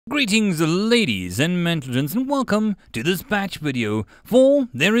Greetings ladies and gentlemen, and welcome to this batch video for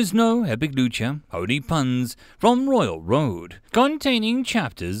There Is No Epic Lucha Holy Puns from ReUpload, containing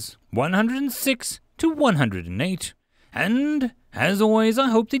chapters 106 to 108, and as always I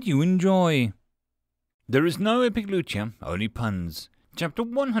hope that you enjoy. There is no epic lucha, only puns. Chapter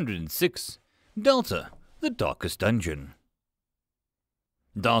 106, Delta, the Darkest Dungeon.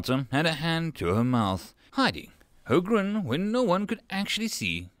 Delta had a hand to her mouth, hiding her grin when no one could actually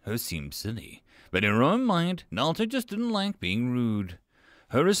see her seemed silly, but in her own mind, Delta just didn't like being rude.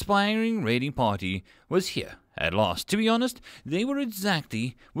 Her aspiring raiding party was here at last. To be honest, they were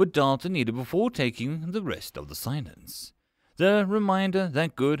exactly what Delta needed before taking the rest of the silence. The reminder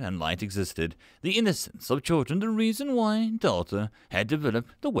that good and light existed, the innocence of children, the reason why Delta had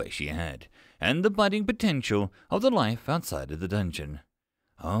developed the way she had, and the budding potential of the life outside of the dungeon.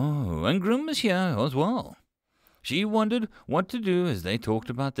 Oh, and Grim was here as well. She wondered what to do as they talked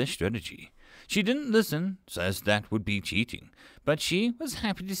about their strategy. She didn't listen, as that would be cheating, but she was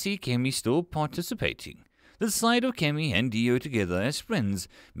happy to see Kemi still participating. The sight of Kemi and Dio together as friends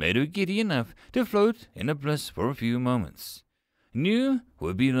made her giddy enough to float in a bliss for a few moments. New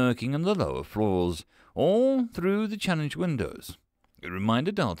would be lurking on the lower floors, all through the challenge windows. It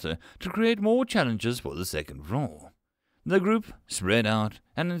reminded Delta to create more challenges for the second floor. The group spread out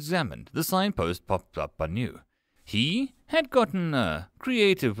and examined the signpost popped up by New. He had gotten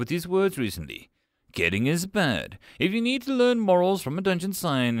creative with his words recently. Kidding is bad. If you need to learn morals from a dungeon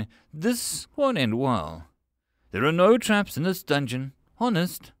sign, this won't end well. There are no traps in this dungeon.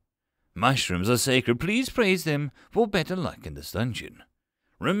 Honest. Mushrooms are sacred. Please praise them for better luck in this dungeon.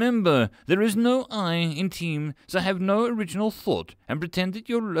 Remember, there is no I in team, so have no original thought and pretend that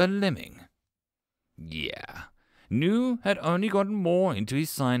you're a lemming. Yeah. New had only gotten more into his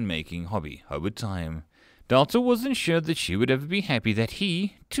sign-making hobby over time. Delta wasn't sure that she would ever be happy that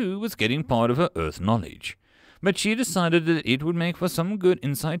he, too, was getting part of her Earth knowledge, but she decided that it would make for some good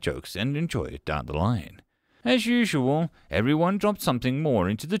inside jokes and enjoy it down the line. As usual, everyone dropped something more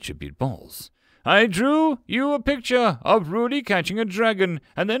into the tribute bowls. I drew you a picture of Rudy catching a dragon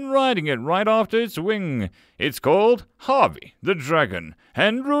and then riding it right after its wing. It's called Harvey the Dragon,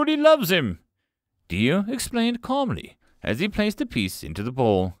 and Rudy loves him, Dio explained calmly as he placed the piece into the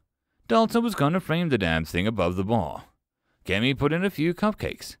bowl. Delta was going to frame the damn thing above the bar. Kemi put in a few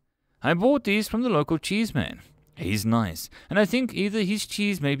cupcakes. I bought these from the local cheese man. He's nice, and I think either his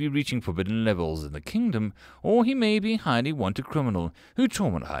cheese may be reaching forbidden levels in the kingdom, or he may be a highly wanted criminal who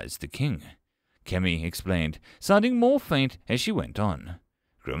traumatized the king, Kemi explained, sounding more faint as she went on.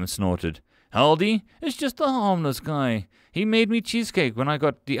 Grim snorted. Aldi is just a harmless guy. He made me cheesecake when I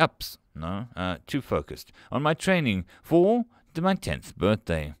got the ups. Too focused on my training for my 10th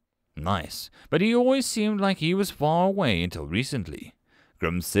birthday. Nice, but he always seemed like he was far away until recently.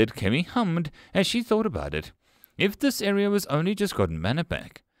 Grim said Kemi hummed as she thought about it. If this area was only just gotten mana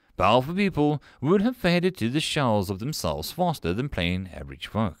back, powerful people would have faded to the shells of themselves faster than plain average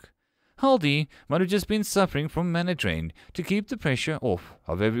folk. Haldi might have just been suffering from mana drain to keep the pressure off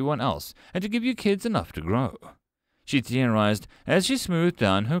of everyone else and to give you kids enough to grow. She theorized as she smoothed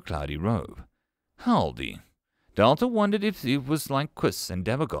down her cloudy robe. Haldi. Delta wondered if it was like Quiz and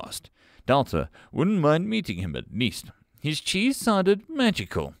Dabbergast. Delta wouldn't mind meeting him at least. His cheese sounded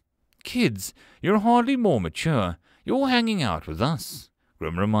magical. Kids, you're hardly more mature. You're hanging out with us,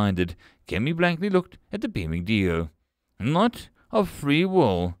 Grim reminded. Kemi blankly looked at the beaming Dio. Not of free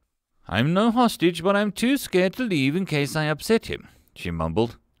will. I'm no hostage, but I'm too scared to leave in case I upset him, she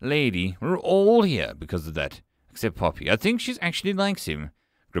mumbled. Lady, we're all here because of that. Except Poppy. I think she actually likes him,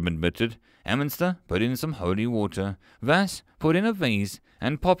 Grim admitted. Ammonster put in some holy water, Vass put in a vase,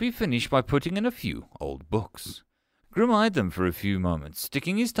 and Poppy finished by putting in a few old books. Grim eyed them for a few moments,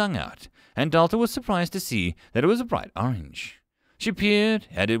 sticking his tongue out, and Delta was surprised to see that it was a bright orange. She peered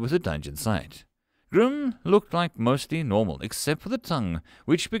at it with a dungeon sight. Grim looked like mostly normal, except for the tongue,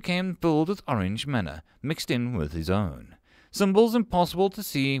 which became filled with orange mana mixed in with his own. Symbols impossible to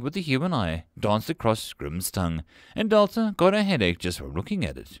see with the human eye danced across Grim's tongue, and Delta got a headache just from looking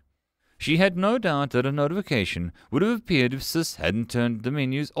at it. She had no doubt that a notification would have appeared if Sis hadn't turned the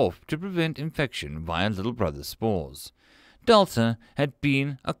menus off to prevent infection via little brother's spores. Delta had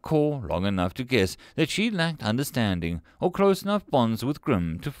been a core long enough to guess that she lacked understanding or close enough bonds with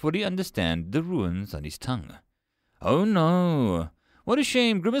Grim to fully understand the runes on his tongue. Oh no! What a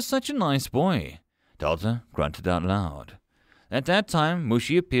shame, Grim is such a nice boy, Delta grunted out loud. At that time,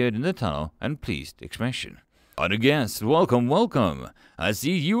 Mushi appeared in the tunnel and pleased expression. Other guests, welcome, welcome. I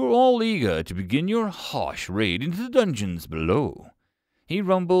see you are all eager to begin your harsh raid into the dungeons below. He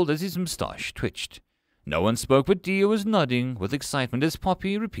rumbled as his moustache twitched. No one spoke, but Dio was nodding with excitement as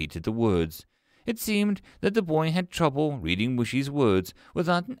Poppy repeated the words. It seemed that the boy had trouble reading Mushy's words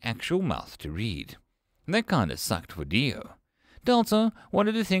without an actual mouth to read. That kinda sucked for Dio. Delta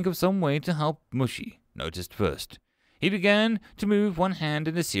wanted to think of some way to help Mushy, noticed first. He began to move one hand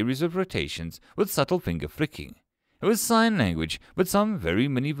in a series of rotations with subtle finger flicking. It was sign language, but some very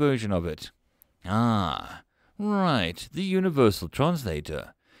mini version of it. Ah, right, the universal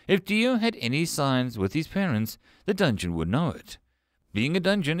translator. If Dio had any signs with his parents, the dungeon would know it. Being a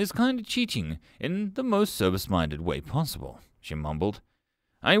dungeon is kind of cheating in the most service-minded way possible, she mumbled.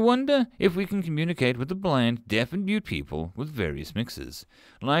 I wonder if we can communicate with the blind, deaf, and mute people with various mixes.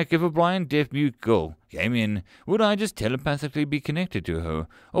 Like if a blind, deaf, mute girl came in, would I just telepathically be connected to her,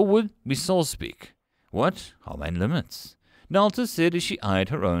 or would we soul speak? What are my limits? Delta said as she eyed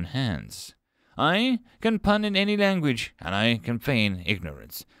her own hands. I can pun in any language, and I can feign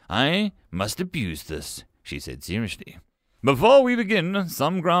ignorance. I must abuse this, she said seriously. Before we begin,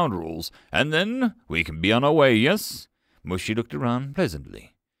 some ground rules, and then we can be on our way, yes? Mushy looked around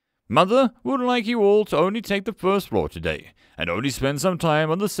pleasantly. Mother would like you all to only take the first floor today, and only spend some time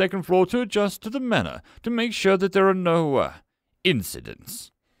on the second floor to adjust to the manor, to make sure that there are no,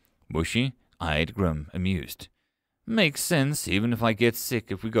 incidents. Mushy eyed Grim, amused. Makes sense, even if I get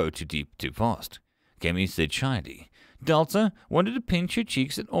sick if we go too deep too fast, Kemi said shyly. Delta wanted to pinch her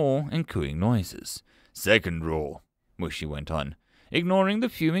cheeks at awe and cooing noises. Second rule, Mushy went on, ignoring the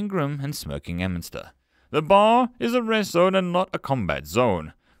fuming Grim and smirking Ammonster. The bar is a rest zone and not a combat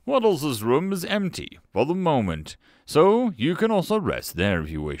zone. Waddles' room is empty, for the moment, so you can also rest there if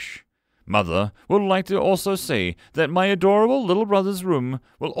you wish. Mother would like to also say that my adorable little brother's room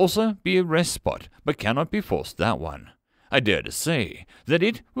will also be a rest spot, but cannot be forced that one. I dare to say that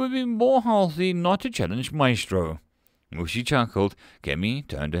it would be more healthy not to challenge Maestro. Mushy chuckled. Kemi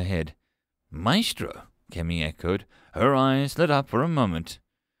turned her head. Maestro? Kemi echoed. Her eyes lit up for a moment.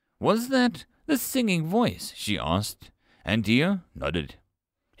 Was that the singing voice? She asked, and Dio nodded.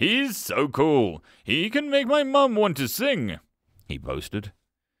 He's so cool. He can make my mum want to sing, he boasted.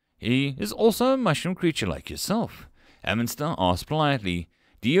 He is also a mushroom creature like yourself, Ammonster asked politely.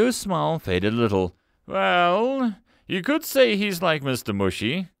 Dio's smile faded a little. Well, you could say he's like Mr.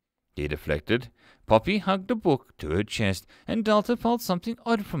 Mushy, he deflected. Poppy hugged a book to her chest, and Delta felt something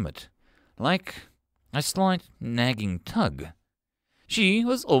odd from it, like a slight nagging tug. She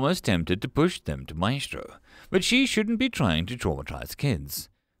was almost tempted to push them to Maestro, but she shouldn't be trying to traumatize kids.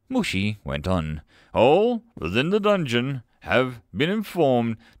 Mushy went on. All within the dungeon have been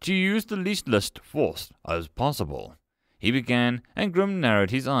informed to use the least force as possible. He began, and Grim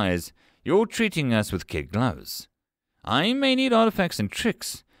narrowed his eyes. You're treating us with kid gloves. I may need artifacts and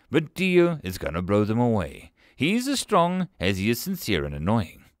tricks, but Dio is going to blow them away. He's as strong as he is sincere and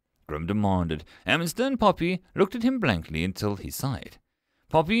annoying, Grim demanded. Ammonster and Poppy looked at him blankly until he sighed.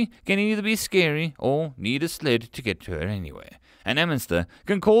 Poppy can either be scary or need a sled to get to her anywhere, and Ammonster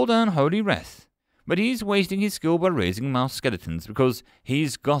can call down holy wrath. But he's wasting his skill by raising mouse skeletons because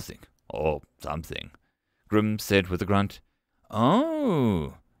he's gothic, or something, Grim said with a grunt.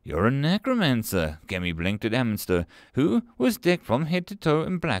 Oh, you're a necromancer, Kemi blinked at Ammonster, who was decked from head to toe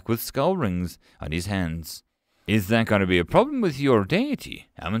in black with skull rings on his hands. Is that going to be a problem with your deity?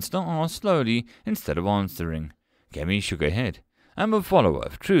 Ammonster asked slowly instead of answering. Kemi shook her head. I'm a follower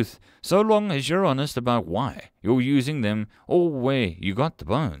of truth, so long as you're honest about why you're using them or where you got the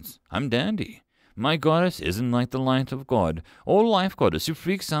bones. I'm dandy. My goddess isn't like the light of God or life goddess who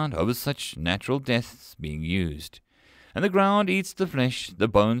freaks out over such natural deaths being used. And the ground eats the flesh, the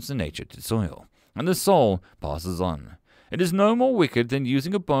bones the nature to soil, and the soul passes on. It is no more wicked than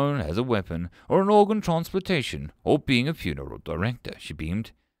using a bone as a weapon or an organ transplantation or being a funeral director, she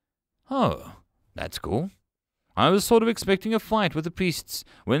beamed. Oh, that's cool. I was sort of expecting a fight with the priests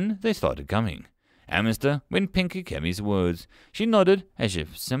when they started coming. Ammonster went pink at Kemi's words. She nodded as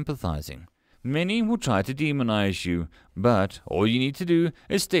if sympathizing. Many will try to demonize you, but all you need to do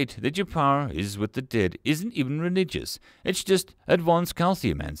is state that your power is with the dead isn't even religious. It's just advanced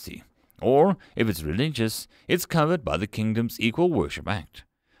calciomancy. Or, if it's religious, it's covered by the kingdom's Equal Worship Act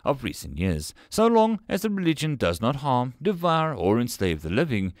of recent years, so long as the religion does not harm, devour, or enslave the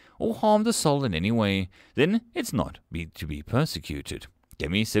living, or harm the soul in any way, then it's not to be persecuted,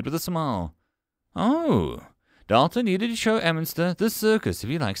 Kemi said with a smile. Oh, Dalton needed to show Ammonster the circus if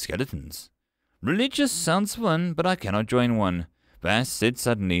he likes skeletons. Religious sounds fun, but I cannot join one, Bass said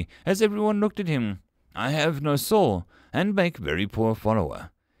suddenly, as everyone looked at him. I have no soul, and make very poor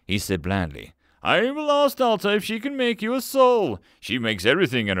follower, he said blandly. I will ask Delta if she can make you a soul. She makes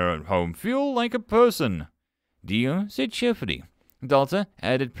everything in her home feel like a person, Dio said cheerfully. Delta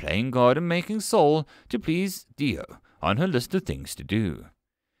added playing God and making soul to please Dio on her list of things to do.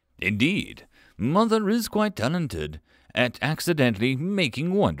 Indeed, Mother is quite talented at accidentally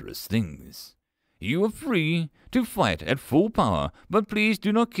making wondrous things. You are free to fight at full power, but please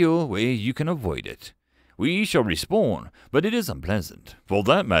do not kill where you can avoid it. We shall respawn, but it is unpleasant. For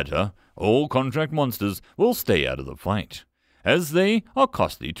that matter, all contract monsters will stay out of the fight, as they are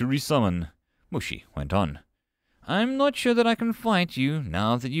costly to resummon. Mushi went on. I'm not sure that I can fight you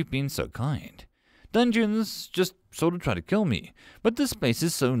now that you've been so kind. Dungeons just sort of try to kill me, but this place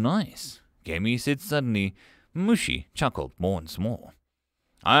is so nice. Kemi said suddenly. Mushi chuckled more and more.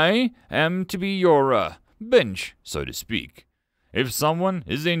 I am to be your, bench, so to speak. If someone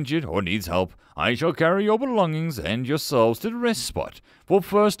is injured or needs help, I shall carry your belongings and yourselves to the rest spot for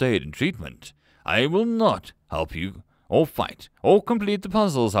first aid and treatment. I will not help you or fight or complete the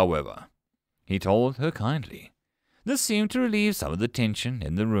puzzles, however. He told her kindly. This seemed to relieve some of the tension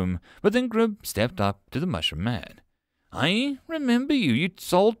in the room, but then Grim stepped up to the mushroom man. I remember you. You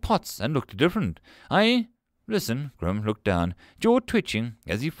sold pots and looked different. Listen, Grim looked down, jaw twitching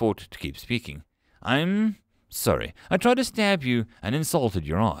as he fought to keep speaking. I'm sorry. I tried to stab you and insulted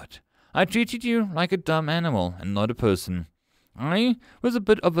your art. I treated you like a dumb animal and not a person. I was a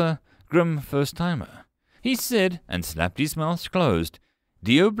bit of a Grim first-timer, he said, and slapped his mouth closed.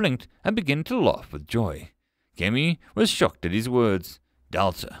 Dio blinked and began to laugh with joy. Kemi was shocked at his words.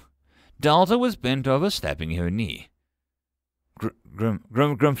 Delta was bent over, slapping her knee.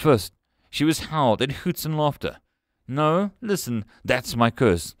 Grim first. She was howled at hoots and laughter. No, listen, that's my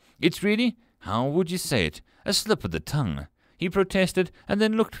curse. It's really, how would you say it, a slip of the tongue. He protested and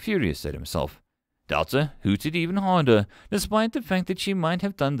then looked furious at himself. Delta hooted even harder, despite the fact that she might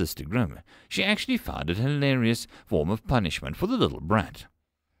have done this to Grim. She actually found it a hilarious form of punishment for the little brat.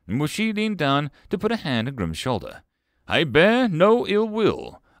 Mushi leaned down to put a hand on Grim's shoulder. I bear no ill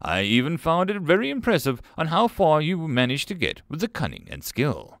will. I even found it very impressive on how far you managed to get with the cunning and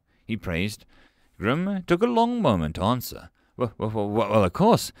skill, he praised. Grim took a long moment to answer. Well, of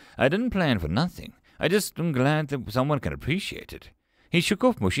course, I didn't plan for nothing. I just am glad that someone can appreciate it. He shook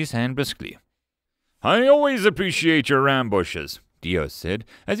off Mushi's hand briskly. I always appreciate your ambushes, Dio said,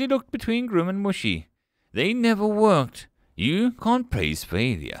 as he looked between Grim and Mushi. They never worked. You can't praise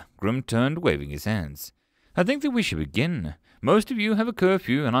failure. Grim turned, waving his hands. I think that we should begin. Most of you have a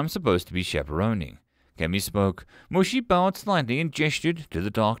curfew, and I'm supposed to be chaperoning. Kemi spoke. Mushi bowed slightly and gestured to the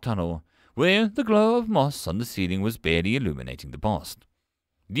dark tunnel, where the glow of moss on the ceiling was barely illuminating the past.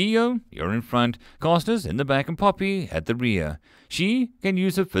 Dio, you're in front, Casters in the back, and Poppy at the rear. She can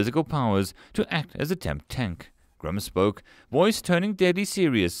use her physical powers to act as a temp tank. Grim spoke, voice turning deadly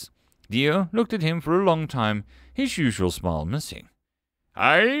serious. Dio looked at him for a long time, his usual smile missing.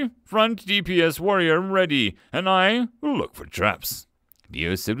 I, front DPS warrior, ready, and I will look for traps,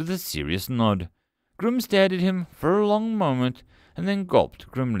 Dio said with a serious nod. Grim stared at him for a long moment, and then gulped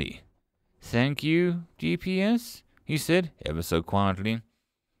grimly. Thank you, DPS, he said, ever so quietly.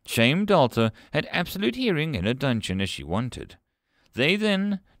 Shame Delta had absolute hearing in a dungeon as she wanted. They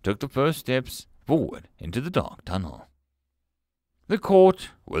then took the first steps forward into the dark tunnel. The court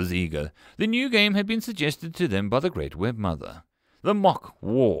was eager. The new game had been suggested to them by the great webmother. The mock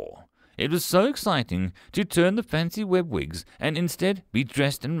war. It was so exciting to turn the fancy web wigs and instead be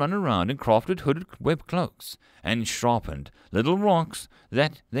dressed and run around in crafted hooded web cloaks and sharpened little rocks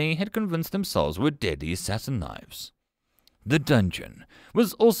that they had convinced themselves were deadly assassin knives. The dungeon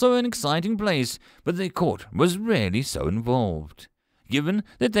was also an exciting place, but the court was rarely so involved, given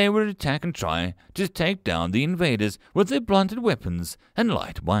that they would attack and try to take down the invaders with their blunted weapons and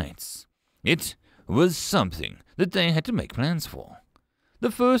light bites. It was something that they had to make plans for.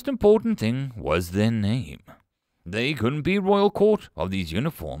 The first important thing was their name. They couldn't be royal court of these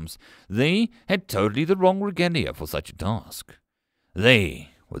uniforms. They had totally the wrong regalia for such a task. They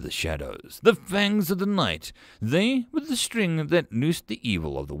were the shadows, the fangs of the night. They were the string that loosed the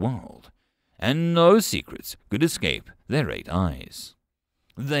evil of the world, and no secrets could escape their 8 eyes.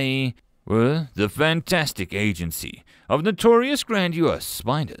 They were the fantastic agency of notorious grandiose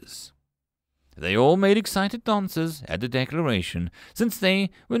spiders. They all made excited dances at the declaration, since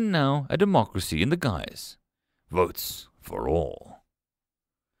they were now a democracy in the guise. Votes for all.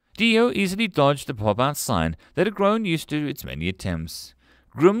 Dio easily dodged the pop-out sign that had grown used to its many attempts.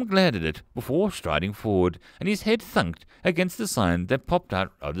 Grim glared at it before striding forward, and his head thunked against the sign that popped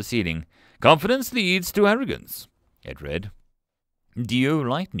out of the ceiling. Confidence leads to arrogance, it read. Dio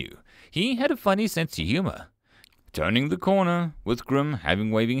Light knew. He had a funny sense of humor. Turning the corner, with Grim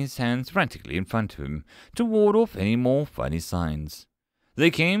waving his hands frantically in front of him to ward off any more funny signs. They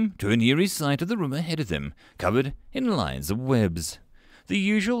came to an eerie sight of the room ahead of them, covered in lines of webs. The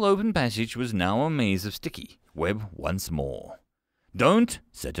usual open passage was now a maze of sticky web once more. "Don't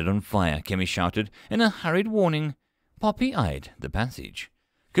set it on fire," Kemi shouted in a hurried warning. Poppy eyed the passage.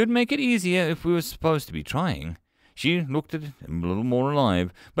 "Could make it easier if we were supposed to be trying." She looked at him a little more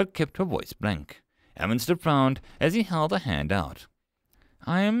alive, but kept her voice blank. Amundsen frowned as he held a hand out.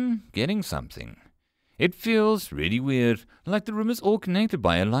 "I am getting something. It feels really weird, like the room is all connected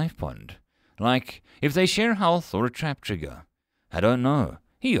by a life bond. Like if they share health or a trap trigger. I don't know."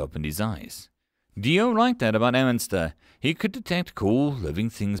 He opened his eyes. Dio liked that about Amundsen. He could detect cool, living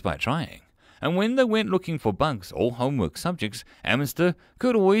things by trying. And when they went looking for bugs or homework subjects, Amundsen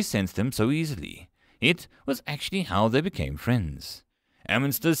could always sense them so easily. It was actually how they became friends.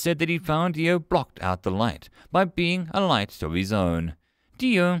 Amundsen said that he found Dio blocked out the light by being a light of his own.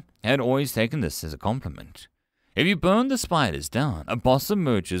 Dio had always taken this as a compliment. If you burn the spiders down, a boss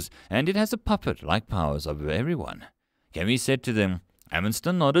emerges and it has a puppet-like powers over everyone. Kemi said to them.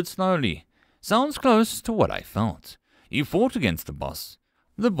 Amundsen nodded slowly. "Sounds close to what I felt. You fought against the boss?"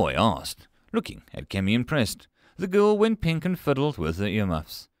 The boy asked, looking at Kemi impressed. The girl went pink and fiddled with her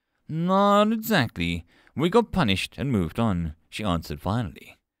earmuffs. "Not exactly. We got punished and moved on," she answered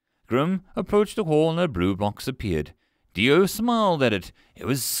finally. Grim approached the hall and a blue box appeared. Dio smiled at it. It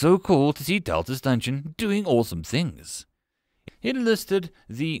was so cool to see Delta's dungeon doing awesome things. It listed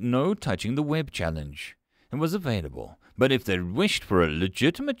the No Touching the Web challenge. It was available, but if they wished for a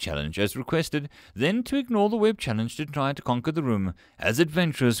legitimate challenge as requested, then to ignore the web challenge to try to conquer the room, as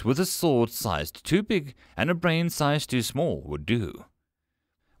adventurers with a sword sized too big and a brain sized too small would do.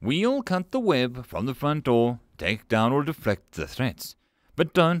 "We'll cut the web from the front door, take down or deflect the threats,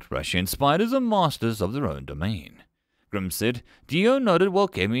 but don't rush in. Spiders are masters of their own domain," Grim said. Dio nodded while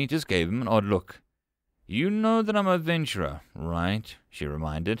Kemi just gave him an odd look. "You know that I'm an adventurer, right?" she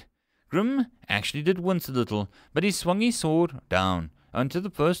reminded. Grim actually did wince a little, but he swung his sword down onto the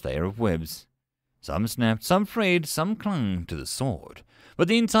first layer of webs. Some snapped, some frayed, some clung to the sword, but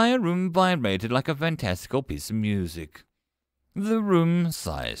the entire room vibrated like a fantastical piece of music. The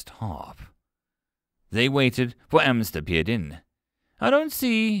room-sized harp. They waited for Amundsen to peer in. "I don't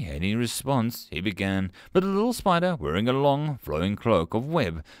see any response," he began, but a little spider wearing a long, flowing cloak of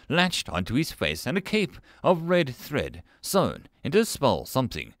web latched onto his face and a cape of red thread sewn into a spell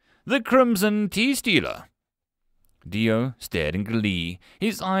something. "The Crimson Tea-Stealer." Dio stared in glee,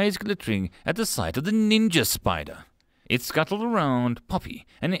 his eyes glittering at the sight of the ninja spider. It scuttled around Poppy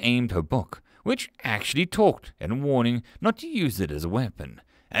and aimed her book, which actually talked in a warning not to use it as a weapon,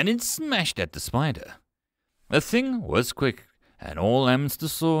 and it smashed at the spider. The thing was quick, and all Amundsen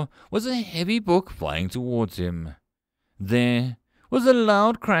saw was a heavy book flying towards him. There was a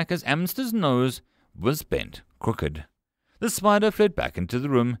loud crack as Amundsen's nose was bent crooked. The spider fled back into the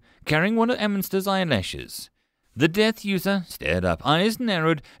room, carrying one of Amundsen's eyelashes. The death user stared up, eyes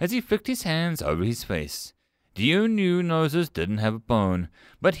narrowed as he flicked his hands over his face. Dio knew noses didn't have a bone,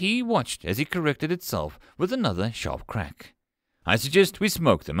 but he watched as he corrected itself with another sharp crack. "I suggest we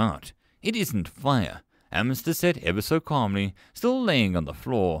smoke them out. It isn't fire," Amundsen said ever so calmly, still laying on the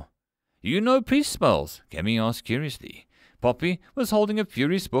floor. "You know priest spells?" Kemi asked curiously. Poppy was holding a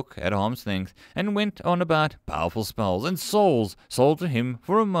furious book at arm's length and went on about powerful spells and souls sold to him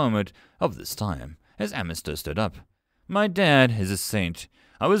for a moment of this time, as Amundsen stood up. "My dad is a saint.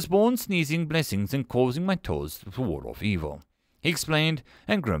 I was born sneezing blessings and causing my toes to ward off evil," he explained,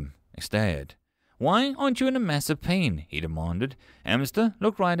 and Grim stared. "Why aren't you in a massive pain?" he demanded. Amundsen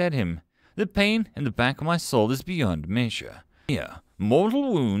looked right at him. "The pain in the back of my soul is beyond measure. Here,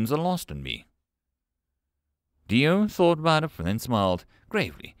 mortal wounds are lost on me." Dio thought about it and then smiled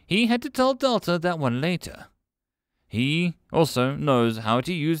gravely. He had to tell Delta that one later. He also knows how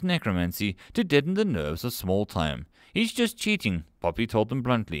to use necromancy to deaden the nerves of small time. He's just cheating, Poppy told them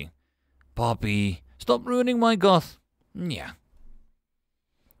bluntly. "Poppy, stop ruining my goth." "Yeah."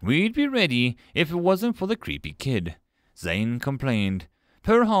 "We'd be ready if it wasn't for the creepy kid," Zane complained.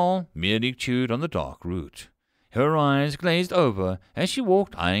 Perhal merely chewed on the dark root. Her eyes glazed over as she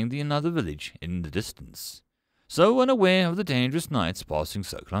walked eyeing another village in the distance, so unaware of the dangerous knights passing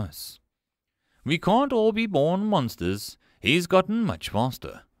so close. "We can't all be born monsters. He's gotten much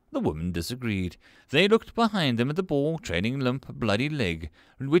faster." The woman disagreed. They looked behind them at the ball trailing limp, bloody leg,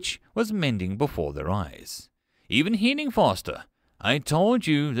 which was mending before their eyes. "Even healing faster. I told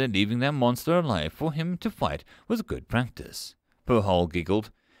you that leaving that monster alive for him to fight was good practice." Perhal giggled.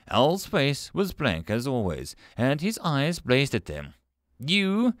 Al's face was blank as always, and his eyes blazed at them.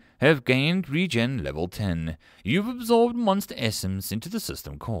 "You have gained regen level 10. You've absorbed monster essence into the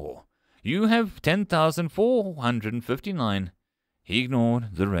system core. You have 10,459. He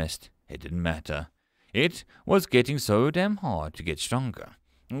ignored the rest. It didn't matter. It was getting so damn hard to get stronger.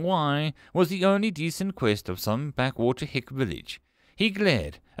 Why was the only decent quest of some backwater hick village? He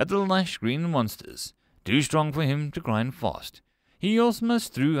glared at the lush green monsters, too strong for him to grind fast. He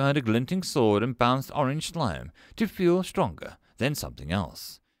almost threw out a glinting sword and bounced orange slime to feel stronger than something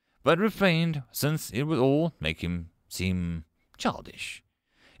else, but refrained since it would all make him seem childish.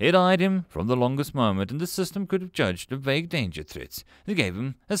 It eyed him from the longest moment, and the system could have judged the vague danger threats that gave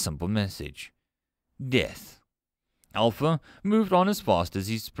him a simple message. Death. Alpha moved on as fast as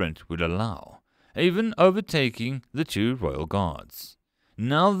his sprint would allow, even overtaking the two royal guards.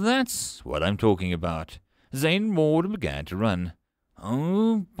 Now that's what I'm talking about. Zane roared and began to run.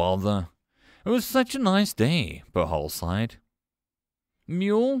 Oh, bother. It was such a nice day, Perhal sighed.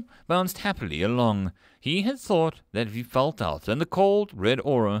 Mule bounced happily along. He had thought that if he felt out, and the cold, red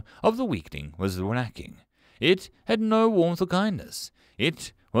aura of the weakling was lacking. It had no warmth or kindness.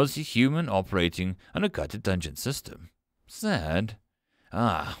 It was a human operating on a gutted dungeon system. Sad.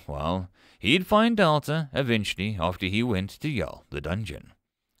 Ah, well, he'd find Delta eventually after he went to Yell, the dungeon.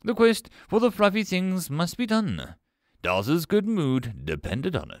 The quest for the fluffy things must be done. Delta's good mood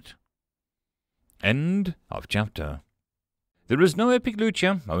depended on it. End of chapter. There is no epic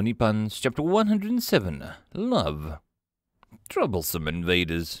lucha, only puns. Chapter 107. Love. Troublesome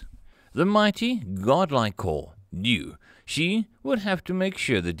invaders. The mighty, godlike core knew she would have to make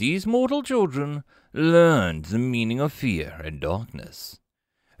sure that these mortal children learned the meaning of fear and darkness.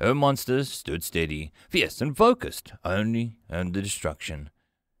 Her monsters stood steady, fierce and focused only on the destruction.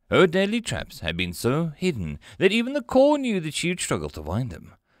 Her deadly traps had been so hidden that even the core knew that she would struggle to find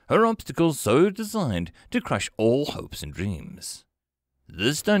them. Her obstacles so designed to crush all hopes and dreams.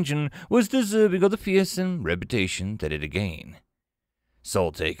 This dungeon was deserving of the fearsome reputation that it had gained.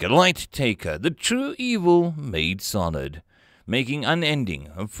 Soul Taker, Light Taker, the true evil made solid, making unending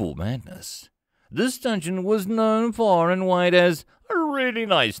of full madness. This dungeon was known far and wide as a really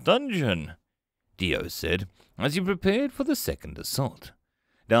nice dungeon, Dio said, as he prepared for the second assault.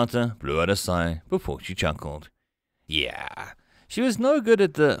 Delta blew out a sigh before she chuckled. Yeah, she was no good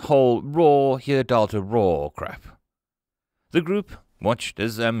at the whole raw, hear Delta raw crap. The group watched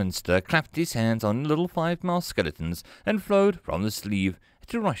as Amundster clapped his hands on little 5-mile skeletons and flowed from the sleeve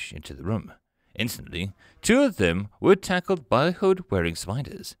to rush into the room. Instantly, 2 of them were tackled by hood-wearing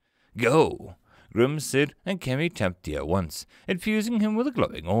spiders. Go, Grim said, and Kemi tapped Dio once, infusing him with a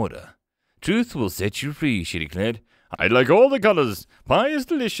glowing order. Truth will set you free, she declared. I like all the colors. Pie is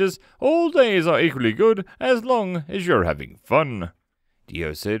delicious. All days are equally good, as long as you're having fun,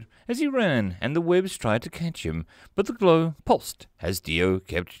 Dio said, as he ran, and the webs tried to catch him, but the glow pulsed as Dio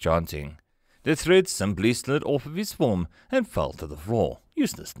kept chanting. The thread simply slid off of his form and fell to the floor,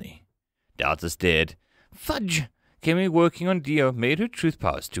 uselessly. Delta stared. Fudge! Kemi working on Dio made her truth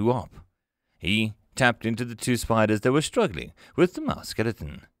powers 2 up. He tapped into the 2 spiders that were struggling with the mouse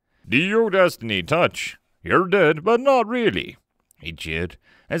skeleton. Dio Destiny Touch! You're dead, but not really, he jeered,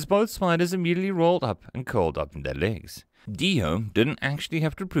 as both spiders immediately rolled up and curled up in their legs. Dio didn't actually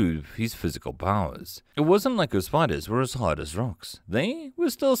have to prove his physical powers. It wasn't like her spiders were as hard as rocks. They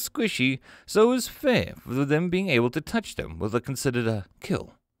were still squishy, so it was fair for them being able to touch them was considered a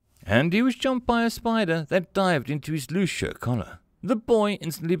kill. And he was jumped by a spider that dived into his loose shirt collar. The boy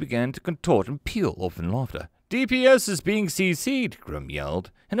instantly began to contort and peel off in laughter. DPS is being CC'd, Grim yelled,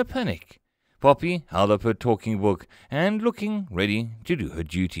 in a panic. Poppy held up her talking book and looking ready to do her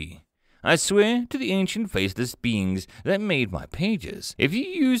duty. I swear to the ancient faceless beings that made my pages, if you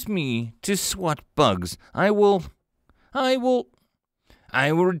use me to swat bugs, I will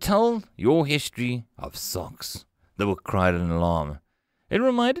retell your history of socks. The book cried in alarm. It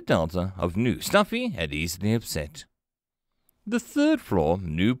reminded Delta of New, stuffy and easily upset. The 3rd floor,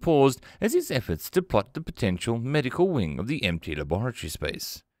 New paused as his efforts to plot the potential medical wing of the empty laboratory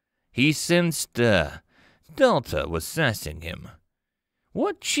space. He sensed Delta was sassing him.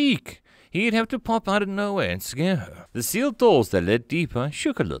 What cheek! He'd have to pop out of nowhere and scare her. The sealed doors that led deeper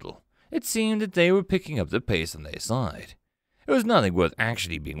shook a little. It seemed that they were picking up the pace on their side. It was nothing worth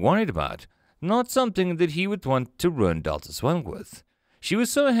actually being worried about, not something that he would want to ruin Delta's swung with. She was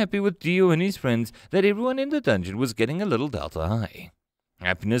so happy with Dio and his friends that everyone in the dungeon was getting a little Delta high.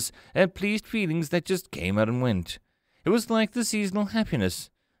 Happiness and pleased feelings that just came out and went. It was like the seasonal happiness.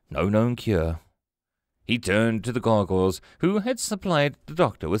 No known cure. He turned to the gargoyles, who had supplied the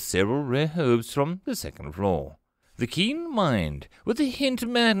doctor with several rare herbs from the 2nd floor. The keen mind, with a hint of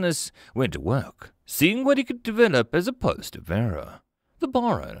madness, went to work, seeing what he could develop as opposed to Vera, the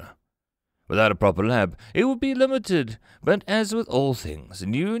bar owner. Without a proper lab, it would be limited, but as with all things,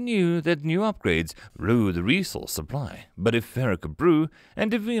 New knew that new upgrades blew the resource supply. But if Farrah could brew,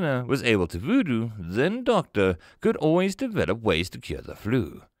 and Davina was able to voodoo, then Doctor could always develop ways to cure the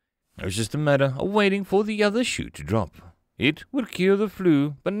flu. It was just a matter of waiting for the other shoe to drop. It would cure the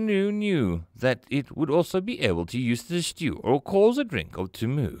flu, but New knew that it would also be able to use the stew or cause a drink or two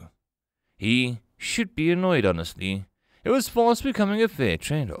moo. He should be annoyed, honestly. It was fast becoming a fair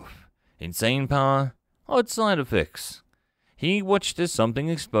trade-off. Insane power, odd side effects. He watched as something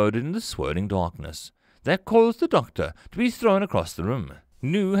exploded in the swirling darkness. That caused the Doctor to be thrown across the room.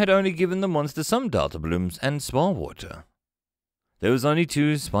 Nu had only given the monster some delta blooms and spa water. There was only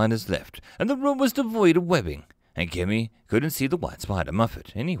 2 spiders left, and the room was devoid of webbing, and Kemi couldn't see the white spider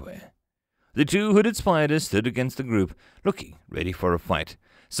Muffet anywhere. The 2 hooded spiders stood against the group, looking ready for a fight.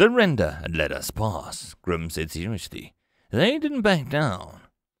 "Surrender and let us pass," Grim said seriously. They didn't back down.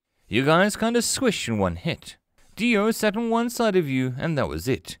 "You guys kind of squish in one hit. Dio sat on one side of you, and that was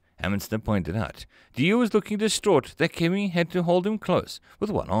it," Amundsen pointed out. Dio was looking distraught that Kemi had to hold him close with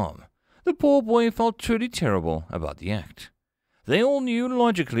one arm. The poor boy felt truly terrible about the act. They all knew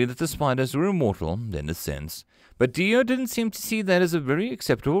logically that the spiders were immortal, in a sense, but Dio didn't seem to see that as a very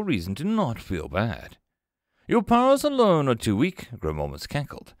acceptable reason to not feel bad. "Your powers alone are too weak," Grim almost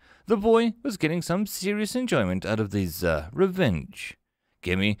cackled. The boy was getting some serious enjoyment out of this revenge.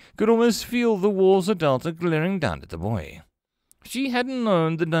 Kemi could almost feel the walls of Delta glaring down at the boy. She hadn't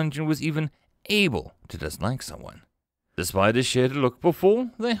known the dungeon was even able to dislike someone. The spiders shared a look before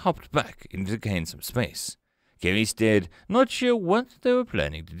they hopped back in to gain some space. Kemi stared, not sure what they were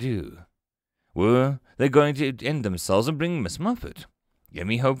planning to do. Were they going to end themselves and bring Miss Muffet?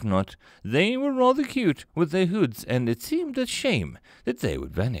 Kemi hoped not. They were rather cute with their hoods, and it seemed a shame that they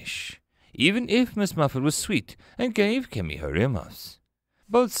would vanish, even if Miss Muffet was sweet and gave Kemi her earmuffs.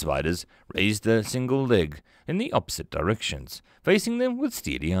 Both spiders raised a single leg in the opposite directions, facing them with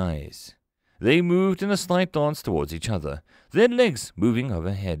steely eyes. They moved in a slight dance towards each other, their legs moving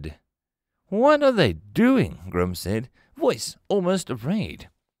overhead. "What are they doing?" Grim said, voice almost afraid.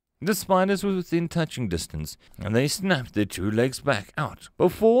 The spiders were within touching distance, and they snapped their 2 legs back out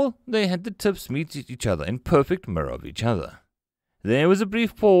before they had the tips meet each other in perfect mirror of each other. There was a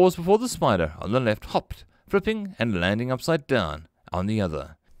brief pause before the spider on the left hopped, flipping and landing upside down on the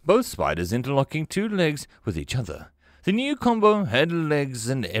other, both spiders interlocking 2 legs with each other. The new combo had legs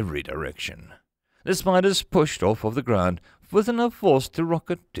in every direction. The spiders pushed off of the ground with enough force to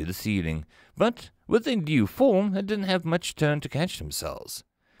rocket to the ceiling, but with their new form, it didn't have much turn to catch themselves.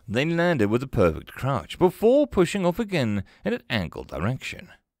 They landed with a perfect crouch before pushing off again in an angled direction.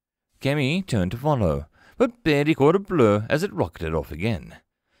 Kemi turned to follow, but barely caught a blur as it rocketed off again.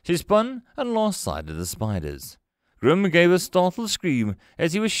 She spun and lost sight of the spiders. Grim gave a startled scream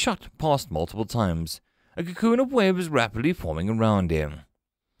as he was shot past multiple times. A cocoon of webs rapidly forming around him.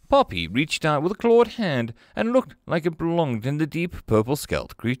 Poppy reached out with a clawed hand and looked like it belonged in the deep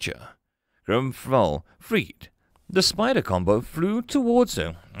purple-scaled creature. Grim fell, freed. The spider combo flew towards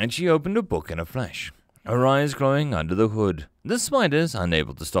her, and she opened a book in a flash, her eyes glowing under the hood. The spiders,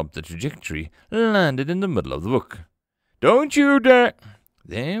 unable to stop the trajectory, landed in the middle of the book. "Don't you dare!"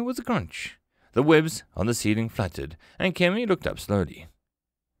 There was a crunch. The webs on the ceiling fluttered, and Kemi looked up slowly.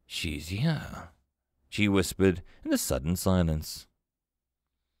 "She's here," she whispered in the sudden silence.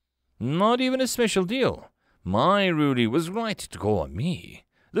 "Not even a special deal. My Rudy was right to call on me."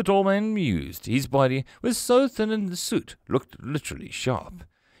 The tall man mused. His body was so thin and the suit looked literally sharp.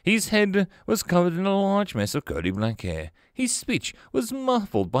 His head was covered in a large mess of curly black hair. His speech was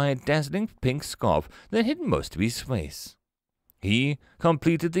muffled by a dazzling pink scarf that hid most of his face. He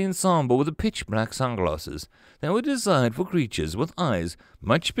completed the ensemble with the pitch-black sunglasses that were designed for creatures with eyes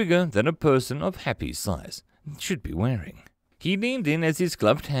much bigger than a person of Happy's size should be wearing. He leaned in as his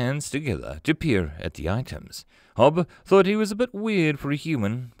gloved hands together to peer at the items. Hob thought he was a bit weird for a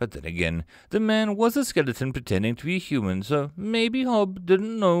human, but then again, the man was a skeleton pretending to be a human, so maybe Hob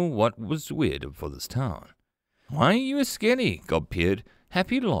didn't know what was weird for this town. "Why are you scaly?" Gob peered.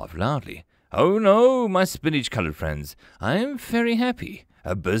 Happy laughed loudly. "Oh no, my spinach-colored friends, I am very happy,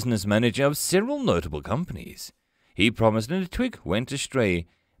 a business manager of several notable companies." He promised and a twig went astray,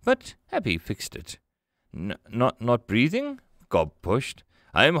 but Happy fixed it. Not breathing?" Gob pushed.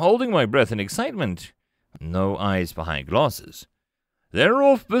 "I am holding my breath in excitement." No eyes behind glasses. "They're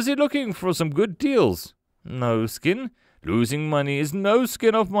off busy looking for some good deals." "No skin? Losing money is no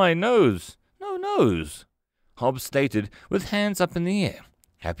skin off my nose." "No nose," Hobbs stated with hands up in the air.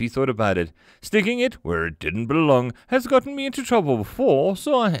 Happy thought about it. "Sticking it where it didn't belong has gotten me into trouble before,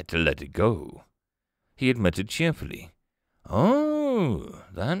 so I had to let it go." He admitted cheerfully. "Oh, Oh,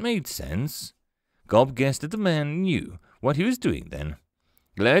 that made sense. Gob guessed that the man knew what he was doing then.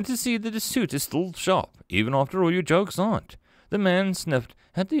 Glad to see that his suit is still sharp, even after all your jokes aren't. The man sniffed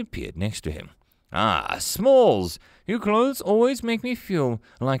as they appeared next to him. Ah, Smalls, your clothes always make me feel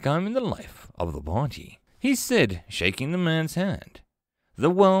like I'm in the life of the party, he said, shaking the man's hand. The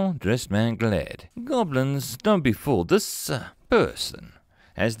well-dressed man glared. Goblins, don't be fooled. This person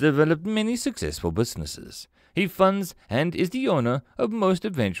has developed many successful businesses. He funds and is the owner of most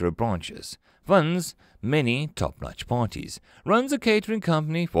adventurer branches, funds many top-notch parties, runs a catering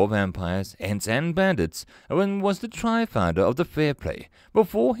company for vampires, ents, and bandits, and was the tri-founder of the Fair Play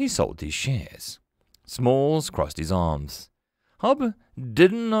before he sold his shares. Smalls crossed his arms. Hob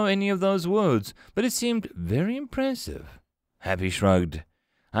didn't know any of those words, but it seemed very impressive. Happy shrugged.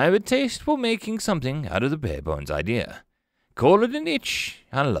 I have a taste for making something out of the bare-bones idea. Call it an itch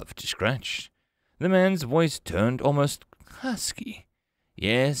I love to scratch. The man's voice turned almost husky.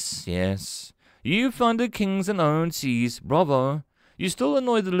 Yes, yes. You funded kings and owned seas. Bravo. You still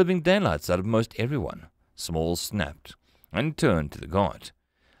annoy the living daylights out of most everyone. Smalls snapped and turned to the guard.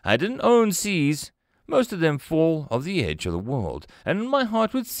 I didn't own seas. Most of them fall off the edge of the world, and my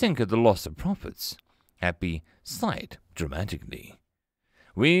heart would sink at the loss of profits. Happy sighed dramatically.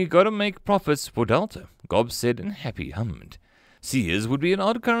 We gotta make profits for Delta, Gob said, and Happy hummed. Seers would be an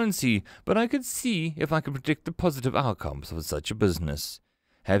odd currency, but I could see if I could predict the positive outcomes of such a business.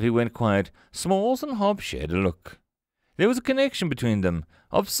 Happy went quiet. Smalls and Hob shared a look. There was a connection between them,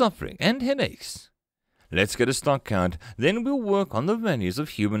 of suffering and headaches. Let's get a stock count, then we'll work on the values of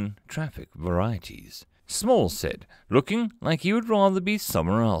human traffic varieties, Smalls said, looking like he would rather be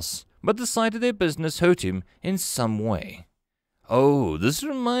somewhere else, but the sight of their business hurt him in some way. Oh, this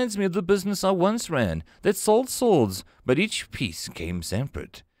reminds me of the business I once ran that sold swords, but each piece came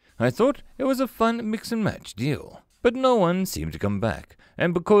separate. I thought it was a fun mix-and-match deal, but no one seemed to come back,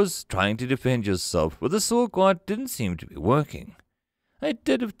 and because trying to defend yourself with a sword guard didn't seem to be working. I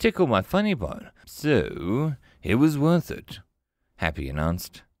did have tickled my funny bone, so it was worth it, Happy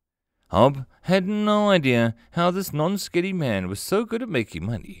announced. Hob had no idea how this non-skitty man was so good at making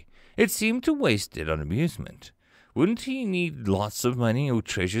money. It seemed to waste it on amusement. Wouldn't he need lots of money or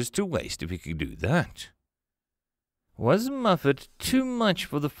treasures to waste if he could do that? Was Muffet too much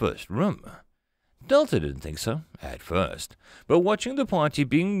for the first room? Delta didn't think so, at first, but watching the party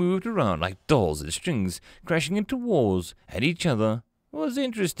being moved around like dolls and strings, crashing into walls and each other, was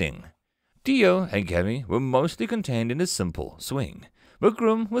interesting. Dio and Cammy were mostly contained in a simple swing, but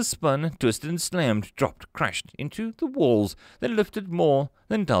Grim was spun, twisted and slammed, dropped, crashed into the walls that lifted more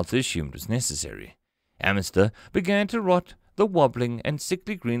than Delta assumed was necessary. Amister began to rot the wobbling and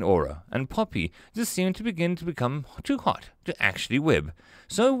sickly green aura, and Poppy just seemed to begin to become too hot to actually web,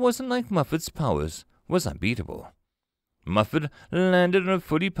 so it wasn't like Muffet's powers was unbeatable. Muffet landed in a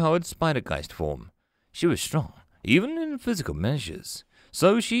fully powered Spider-Geist form. She was strong, even in physical measures,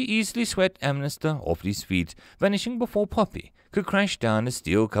 so she easily swept Amister off his feet, vanishing before Poppy could crash down a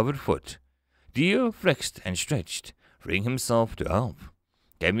steel-covered foot. Dio flexed and stretched, freeing himself to help.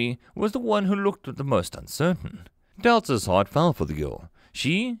 Demi was the one who looked the most uncertain. Delta's heart fell for the girl.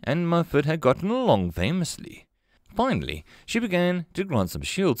 She and Muffet had gotten along famously. Finally, she began to grunt some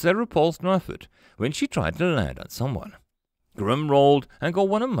shields that repulsed Muffet when she tried to land on someone. Grim rolled and got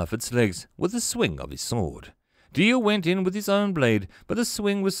one of Muffet's legs with a swing of his sword. Dio went in with his own blade, but the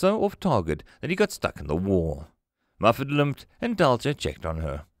swing was so off-target that he got stuck in the wall. Muffet limped, and Delta checked on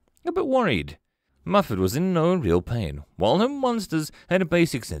her, a bit worried. Muffet was in no real pain, while her monsters had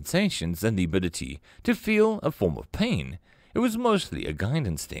basic sensations and the ability to feel a form of pain. It was mostly a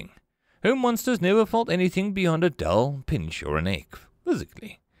guidance thing. Her monsters never felt anything beyond a dull pinch or an ache,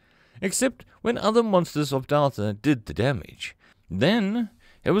 physically, except when other monsters of Delta did the damage. Then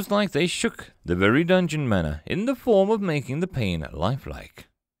it was like they shook the very dungeon manner in the form of making the pain lifelike.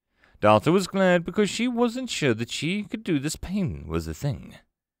 Delta was glad because she wasn't sure that she could do this pain was a thing.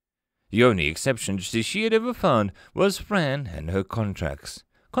 The only exception she had ever found was Fran and her contracts.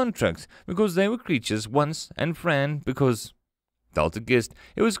 Contracts because they were creatures once, and Fran because... Delta guessed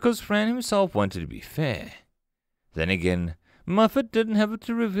it was because Fran himself wanted to be fair. Then again, Muffet didn't have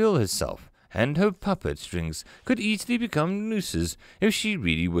to reveal herself, and her puppet strings could easily become nooses if she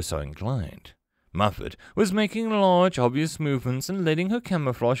really were so inclined. Muffet was making large, obvious movements and letting her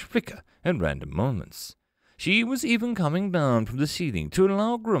camouflage flicker at random moments. She was even coming down from the ceiling to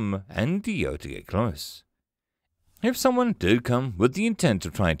allow Grim and Dio to get close. If someone did come with the intent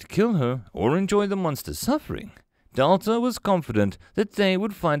of trying to kill her or enjoy the monster's suffering, Delta was confident that they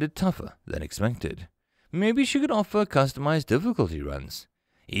would find it tougher than expected. Maybe she could offer customized difficulty runs.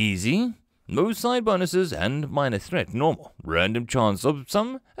 Easy? No side bonuses and minor threat, normal, random chance of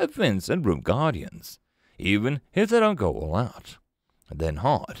some events and room guardians, even if they don't go all out. Then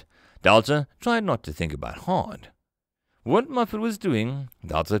hard. Delta tried not to think about hard. What Muffet was doing,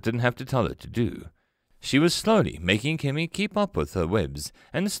 Delta didn't have to tell her to do. She was slowly making Kemi keep up with her webs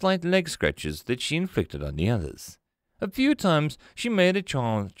and slight leg scratches that she inflicted on the others. A few times she made a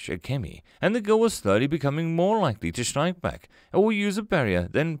charge at Kemi, and the girl was slowly becoming more likely to strike back or use a barrier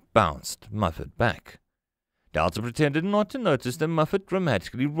than bounced Muffet back. Delta pretended not to notice that Muffet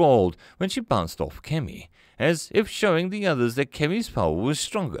dramatically rolled when she bounced off Kemi, as if showing the others that Kemi's power was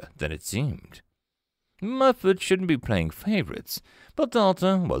stronger than it seemed. Muffet shouldn't be playing favorites, but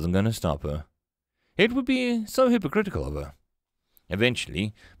Delta wasn't going to stop her. It would be so hypocritical of her.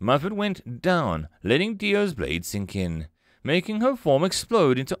 Eventually, Muffet went down, letting Dio's blade sink in, making her form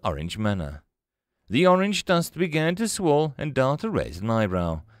explode into orange mana. The orange dust began to swirl, and Delta raised an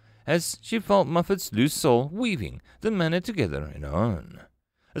eyebrow, as she felt Muffet's loose soul weaving the mana together in her own.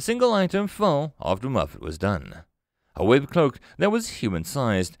 A single item fell after Muffet was done. A web cloak that was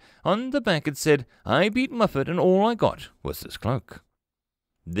human-sized. On the back it said, "I beat Muffet and all I got was this cloak."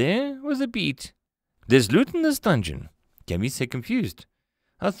 There was a beat. "There's loot in this dungeon," Kemi said, confused.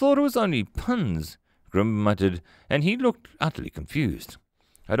 "I thought it was only puns," Grim muttered, and he looked utterly confused.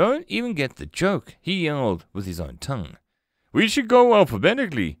 "I don't even get the joke," he yelled with his own tongue. "We should go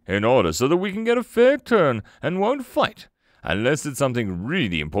alphabetically in order so that we can get a fair turn and won't fight. Unless it's something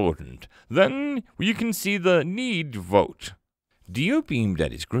really important. Then you can see the need vote." Dio beamed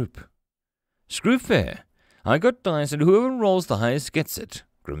at his group. "Screw fair. I got dice and whoever rolls the highest gets it,"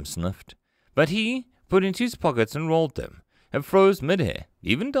 Grim sniffed. But he put into his pockets and rolled them, and froze mid-air.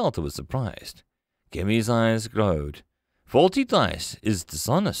 Even Delta was surprised. Kemi's eyes glowed. "Faulty dice is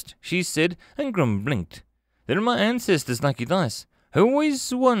dishonest," she said, and Grim blinked. "They're my ancestors' lucky dice. I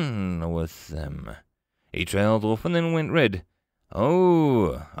always won with them." He trailed off and then went red.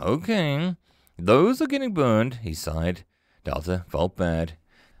 "Oh, okay. Those are getting burned," he sighed. Delta felt bad.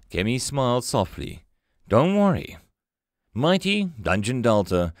 Kemi smiled softly. "Don't worry. Mighty Dungeon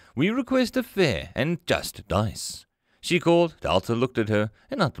Delta, we request a fair and just dice," she called. Delta looked at her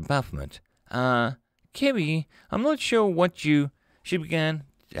in utter bafflement. Kemi, I'm not sure what you..." she began,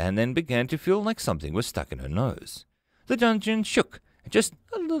 and then began to feel like something was stuck in her nose. The dungeon shook, just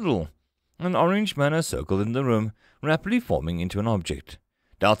a little. An orange mana circled in the room, rapidly forming into an object.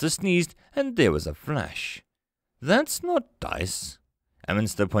 Delta sneezed, and there was a flash. "That's not dice,"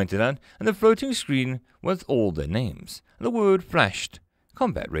 Amundsen pointed out, and the floating screen with all their names. The word flashed.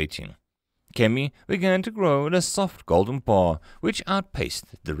 Combat rating. Kemi began to grow in a soft golden bar, which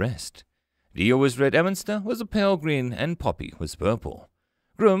outpaced the rest. Dio was red, Amundsen was a pale green, and Poppy was purple.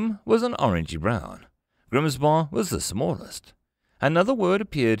 Grim was an orangey brown. Grim's bar was the smallest. Another word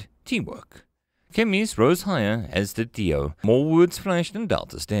appeared, teamwork. Kemi's rose higher, as did Dio. More words flashed and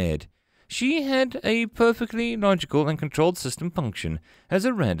Delta stared. She had a perfectly logical and controlled system function as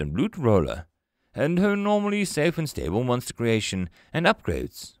a random loot roller, and her normally safe and stable monster creation and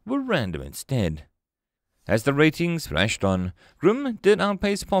upgrades were random instead. As the ratings flashed on, Grim did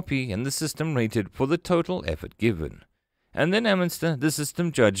outpace Poppy, and the system rated for the total effort given. And then Amundsen, the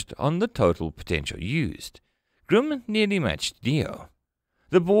system judged on the total potential used. Grim nearly matched Dio.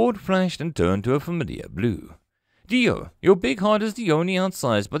 The board flashed and turned to a familiar blue. "Dio, your big heart is the only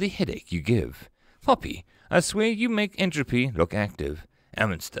outsized by the headache you give." "Poppy, I swear you make entropy look active."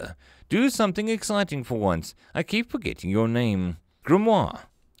 "Amundsen, do something exciting for once. I keep forgetting your name." "Grimoire,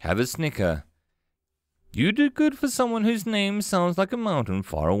 have a snicker." "You did good for someone whose name sounds like a mountain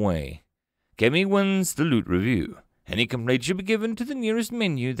far away." Kemi wins the loot review. Any complaint should be given to the nearest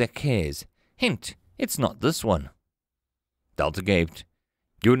menu that cares. Hint, it's not this one. Delta gaped.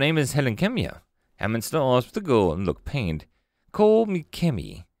 "Your name is Helen Kemia?" Amundsen asked the girl and looked pained. "Call me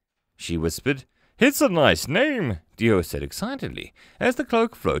Kemi," she whispered. "It's a nice name," Dio said excitedly, as the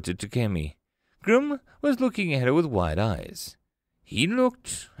cloak floated to Kemi. Grim was looking at her with wide eyes. He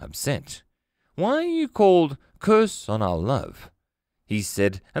looked upset. "Why are you called Curse on Our Love?" he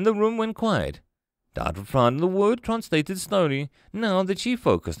said, and the room went quiet. Delta frowned, and the word translated slowly, now that she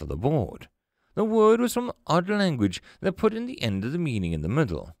focused on the board. The word was from odd language that put in the end of the meaning in the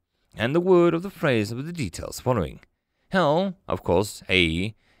middle, and the word of the phrase with the details following. Hell, of course,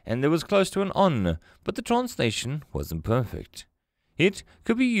 A, and there was close to an on, but the translation wasn't perfect. It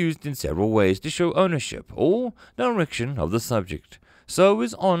could be used in several ways to show ownership or direction of the subject. So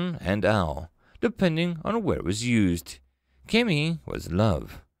is on and our, depending on where it was used. Kemi was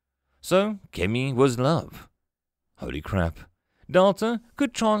love. So Kemi was love. Holy crap. Delta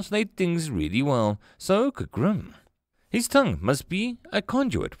could translate things really well, so could Grim. His tongue must be a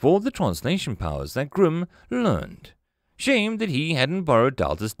conduit for the translation powers that Grim learned. Shame that he hadn't borrowed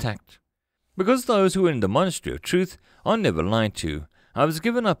Dalta's tact. Because those who are in the Monastery of Truth are never lied to, I was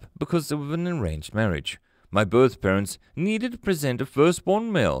given up because of an arranged marriage. My birth parents needed to present a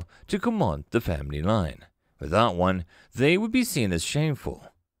firstborn male to command the family line. Without one, they would be seen as shameful.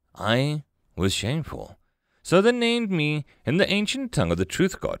 I was shameful. So they named me in the ancient tongue of the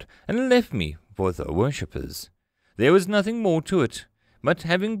Truth God and left me for their worshippers. There was nothing more to it, but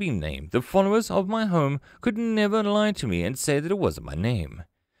having been named, the followers of my home could never lie to me and say that it wasn't my name.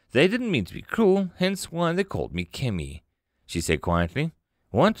 They didn't mean to be cruel, hence why they called me Kemi, she said quietly.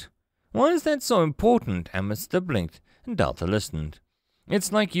 What? Why is that so important? Amista blinked, and Dalta listened.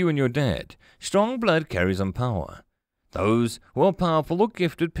 It's like you and your dad. Strong blood carries on power. Those who are powerful or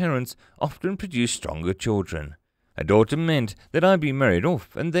gifted parents often produce stronger children. A daughter meant that I'd be married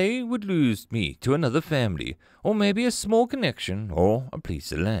off, and they would lose me to another family, or maybe a small connection, or a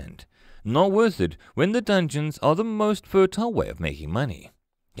piece of land. Not worth it when the dungeons are the most fertile way of making money,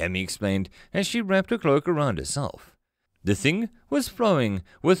 Kemi explained as she wrapped her cloak around herself. The thing was flowing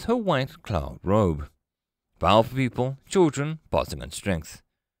with her white cloud robe. Powerful people, children, passing on strength.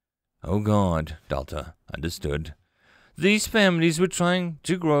 Oh God, Dalta understood. These families were trying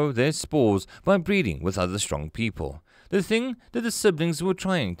to grow their spores by breeding with other strong people, the thing that the siblings were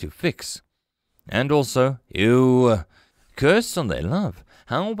trying to fix. And also, curse on their love.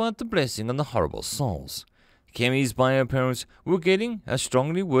 How about the blessing on the horrible souls? Kemi's bio-parents were getting a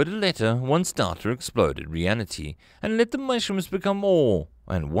strongly worded letter once Dalta exploded reality and let the mushrooms become all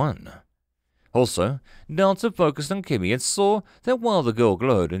and one. Also, Dalta focused on Kemi and saw that while the girl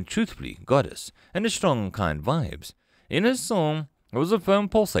glowed in truthfully goddess and a strong, kind vibes, in her soul there was a firm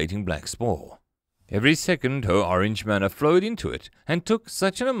pulsating black spore. Every second her orange mana flowed into it and took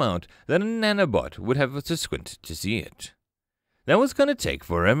such an amount that a nanobot would have to squint to see it. That was going to take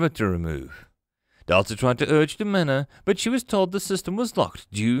forever to remove. Dalta tried to urge the mana, but she was told the system was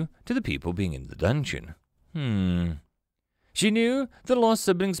locked due to the people being in the dungeon. She knew the lost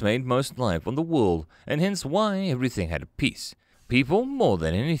siblings made most life on the world, and hence why everything had a piece. People more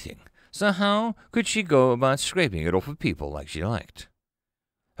than anything. So how could she go about scraping it off of people like she liked?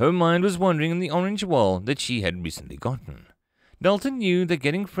 Her mind was wandering in the orange wall that she had recently gotten. Dalta knew that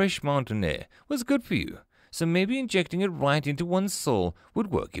getting fresh mountain air was good for you, so maybe injecting it right into one's soul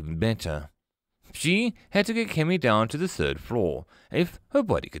would work even better. She had to get Kemi down to the 3rd floor, if her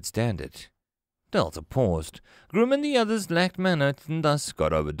body could stand it. Dalta paused. Grim and the others lacked mana and thus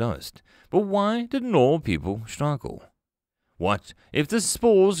got overdosed. But why didn't all people struggle? What if the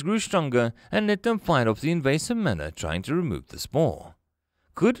spores grew stronger and let them fight off the invasive mana trying to remove the spore?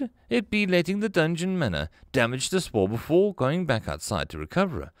 Could it be letting the dungeon mana damage the spore before going back outside to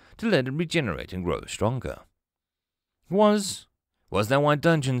recover, to let it regenerate and grow stronger? Was that why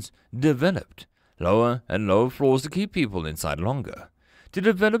dungeons developed? Lower and lower floors to keep people inside longer, to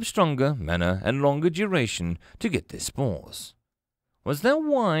develop stronger mana and longer duration to get their spores. Was that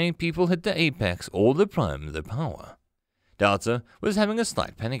why people hit the apex or the prime of their power? Dalta was having a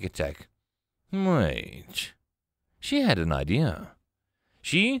slight panic attack. Wait. She had an idea.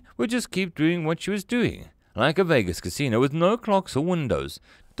 She would just keep doing what she was doing. Like a Vegas casino with no clocks or windows,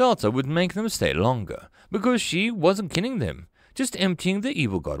 Dalta would make them stay longer, because she wasn't killing them, just emptying the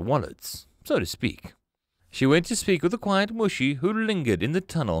evil god wallets, so to speak. She went to speak with the quiet Mushi who lingered in the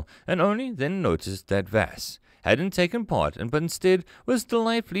tunnel and only then noticed that Vass hadn't taken part but instead was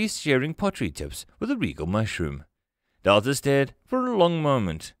delightfully sharing pottery tips with a regal mushroom. Dalta stared for a long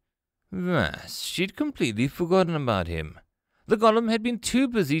moment. Vass, she'd completely forgotten about him. The golem had been too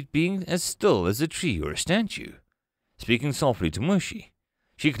busy being as still as a tree or a statue. Speaking softly to Mushi,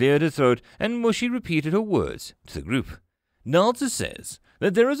 she cleared her throat and Mushi repeated her words to the group. Dalta says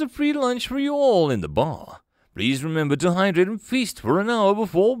that there is a free lunch for you all in the bar. Please remember to hydrate and feast for an hour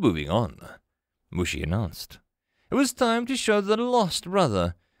before moving on, Mushi announced. It was time to show the lost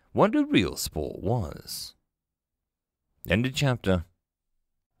brother what a real sport was. End of chapter.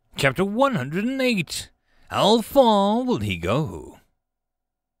 Chapter 108. How far will he go?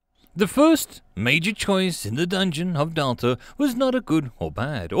 The first major choice in the dungeon of Dalta was not a good or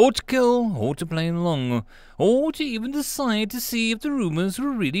bad, or to kill, or to play along, or to even decide to see if the rumors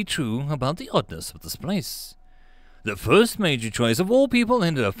were really true about the oddness of this place. The first major choice of all people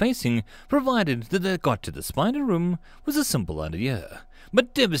ended up facing, provided that they got to the spider room, was a simple idea,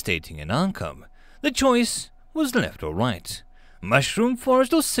 but devastating in outcome. The choice was left or right. Mushroom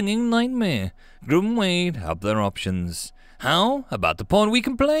forest or singing nightmare. Grim weighed up their options. How about the part we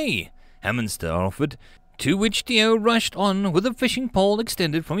can play? Hammonster offered. To which Dio rushed on with a fishing pole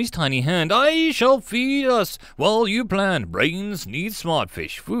extended from his tiny hand. "I shall feed us while you plan. Brains need smart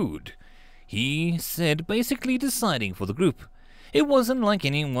fish food," he said, basically deciding for the group. It wasn't like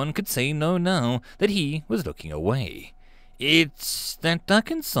anyone could say no now that he was looking away. "It's that duck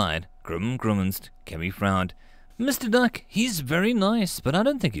inside," Grum grimaced. Kemi frowned. "Mr. Duck, he's very nice, but I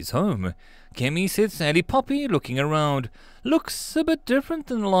don't think he's home." Kemi said sadly, Poppy looking around. "Looks a bit different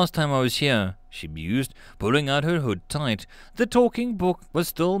than the last time I was here," she mused, pulling out her hood tight. The talking book was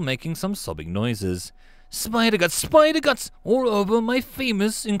still making some sobbing noises. Spider guts, all over my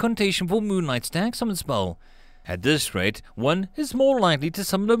famous incantation for moonlight stag summon spell. At this rate, one is more likely to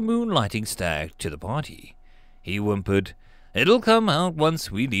summon a moonlighting stag to the party. He whimpered. "It'll come out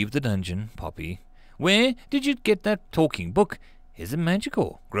once we leave the dungeon, Poppy." "Where did you get that talking book? Is it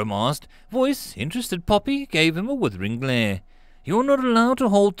magical?" Grim asked. Voice interested. Poppy gave him a withering glare. "You're not allowed to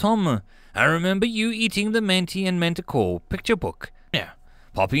hold Tom. I remember you eating the Manti and Manticore picture book." "Yeah,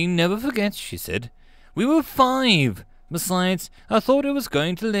 Poppy never forgets," she said. "We were 5. Besides, I thought it was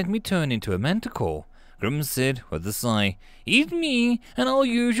going to let me turn into a Manticore," Grim said with a sigh. "Eat me, and I'll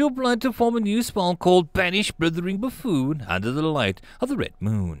use your blood to form a new spell called Banish Blithering Buffoon under the light of the red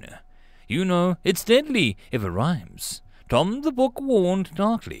moon. You know, it's deadly if it rhymes." Tom the book warned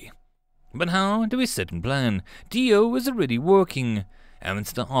darkly. "But how do we sit and plan? Dio was already working."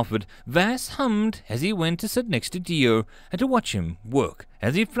 Amundsen offered. Vass hummed as he went to sit next to Dio and to watch him work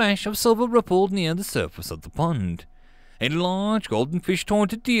as a flash of silver rippled near the surface of the pond. A large golden fish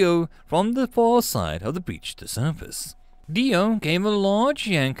taunted Dio from the far side of the breach to surface. Dio gave a large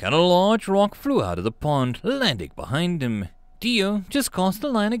yank and a large rock flew out of the pond, landing behind him. Dio just cast the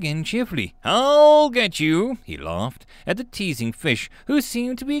line again cheerfully. "I'll get you," he laughed at the teasing fish, who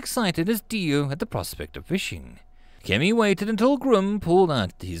seemed to be excited as Dio at the prospect of fishing. Kemi waited until Grim pulled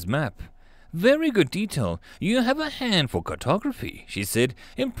out his map. "Very good detail. You have a hand for cartography," she said,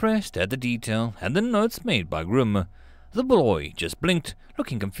 impressed at the detail and the notes made by Grim. The boy just blinked,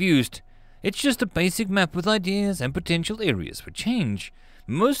 looking confused. "It's just a basic map with ideas and potential areas for change.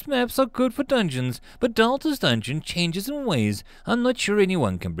 Most maps are good for dungeons, but Delta's dungeon changes in ways I'm not sure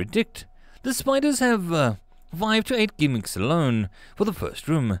anyone can predict. The spiders have 5 to 8 gimmicks alone for the first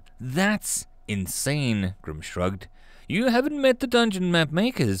room. That's insane," Grim shrugged. "You haven't met the dungeon map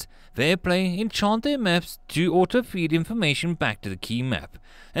makers. Fair play enchant their maps to auto-feed information back to the key map.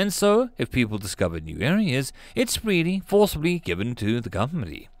 And so, if people discover new areas, it's really forcibly given to the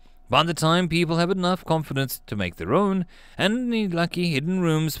company. By the time people have enough confidence to make their own, and any lucky hidden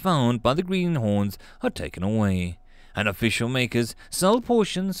rooms found by the greenhorns are taken away. Unofficial makers sell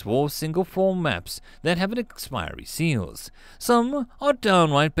portions for single-form maps that have expiry seals. Some are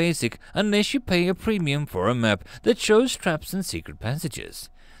downright basic unless you pay a premium for a map that shows traps and secret passages.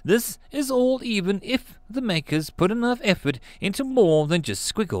 This is all even if the makers put enough effort into more than just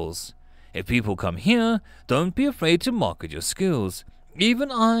squiggles. If people come here, don't be afraid to market your skills.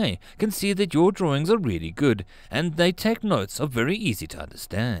 Even I can see that your drawings are really good, and they take notes are very easy to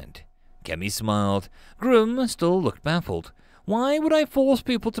understand." Kemi smiled. Grim still looked baffled. "Why would I force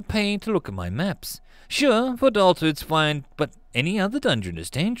people to pay to look at my maps? Sure, for Delta it's fine, but any other dungeon is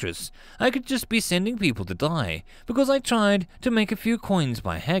dangerous. I could just be sending people to die, because I tried to make a few coins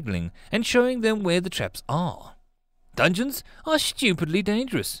by haggling and showing them where the traps are." "Dungeons are stupidly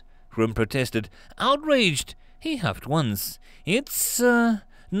dangerous," Grim protested. Outraged, he huffed once. "It's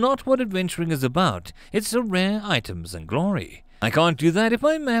not what adventuring is about. It's rare items and glory. I can't do that if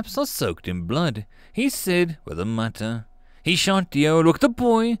my maps are soaked in blood," he said with a mutter. He shot Dio, looked at the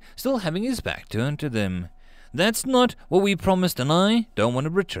boy, still having his back turned to them. "That's not what we promised, and I don't want to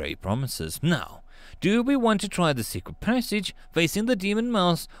betray promises. Now, do we want to try the secret passage facing the demon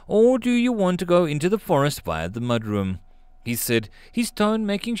mouse, or do you want to go into the forest via the mudroom?" he said, his tone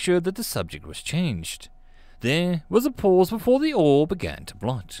making sure that the subject was changed. There was a pause before they all began to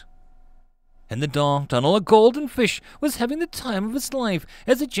blot. In the dark tunnel, a golden fish was having the time of its life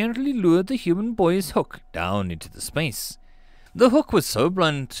as it gently lured the human boy's hook down into the space. The hook was so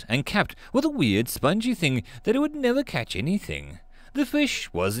blunt and capped with a weird spongy thing that it would never catch anything. The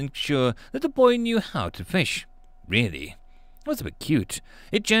fish wasn't sure that the boy knew how to fish. Really. It was a bit cute.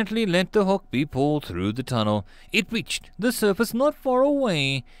 It gently let the hook be pulled through the tunnel. It reached the surface not far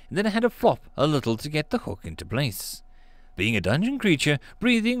away, and then it had to flop a little to get the hook into place. Being a dungeon creature,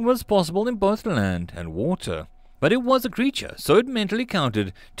 breathing was possible in both land and water. But it was a creature, so it mentally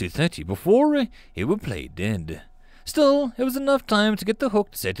counted to 30 before it would play dead. Still, it was enough time to get the hook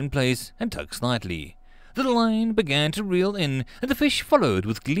set in place and tug slightly. The line began to reel in, and the fish followed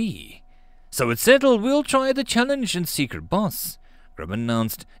with glee. "So it's settled, we'll try the challenge and secret boss," Grim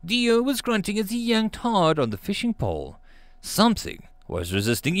announced. Dio was grunting as he yanked hard on the fishing pole. Something was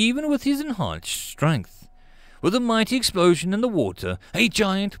resisting even with his enhanced strength. With a mighty explosion in the water, a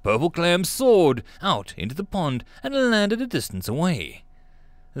giant purple clam soared out into the pond and landed a distance away.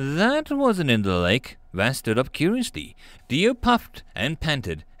 That wasn't in the lake. Vass stood up curiously. Dio puffed and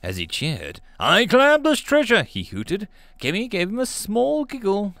panted as he cheered. I claimed this treasure, he hooted. Kemi gave him a small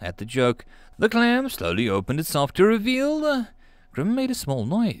giggle at the joke. The clam slowly opened itself to reveal... Grim made a small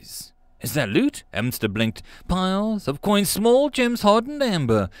noise. Is that loot? Amster blinked. Piles of coins, small gems hardened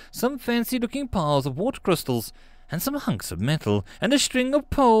amber, some fancy-looking piles of water crystals, and some hunks of metal, and a string of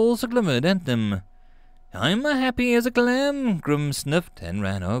poles glimmered at them. I'm happy as a clam, Grim sniffed and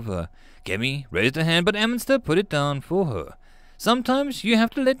ran over. Kemi raised a hand, but Amster put it down for her. Sometimes you have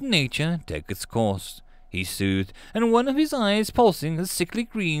to let nature take its course, he soothed, and one of his eyes pulsing a sickly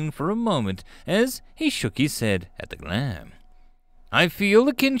green for a moment as he shook his head at the clam. I feel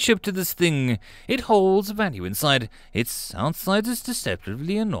a kinship to this thing. It holds value inside. Its outside is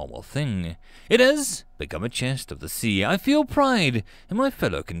deceptively a normal thing. It has become a chest of the sea. I feel pride in my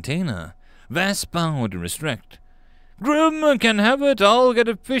fellow container. Vass bowed in respect. Grim can have it. I'll get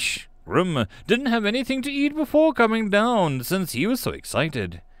a fish. Grim didn't have anything to eat before coming down, since he was so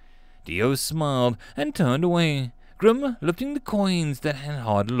excited. Dio smiled and turned away. Grim lifting the coins that had a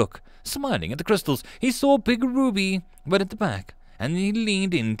hard look, smiling at the crystals. He saw a big ruby, but at the back, and he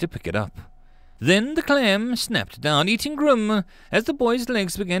leaned in to pick it up. Then the clam snapped down, eating Grim, as the boy's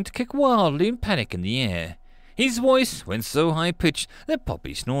legs began to kick wildly in panic in the air. His voice went so high-pitched that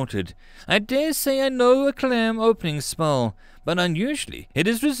Poppy snorted. I dare say I know a clam opening spell, but unusually it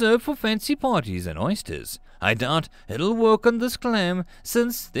is reserved for fancy parties and oysters. I doubt it'll work on this clam,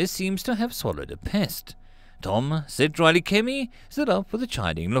 since there seems to have swallowed a pest. Tom said dryly. Kemi stood up with a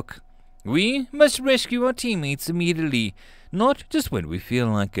chiding look. We must rescue our teammates immediately, not just when we feel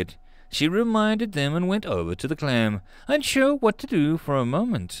like it. She reminded them and went over to the clam, unsure what to do for a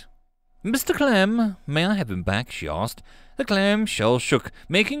moment. Mr. Clam, may I have him back? She asked. The clam shell shook,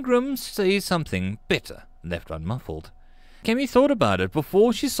 making Grim say something better left unmuffled. Kemi thought about it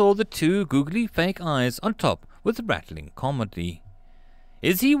before she saw the two googly fake eyes on top with rattling comedy.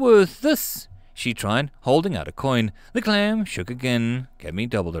 Is he worth this? She tried, holding out a coin. The clam shook again. Kemi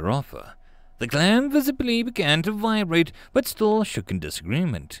doubled her offer. The clam visibly began to vibrate, but still shook in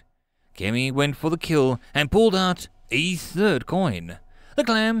disagreement. Kemi went for the kill and pulled out a third coin. The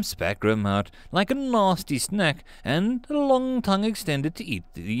clam spat Grim out like a nasty snack, and the long tongue extended to eat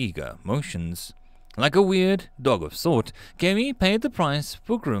the eager motions. Like a weird dog of sort, Kemi paid the price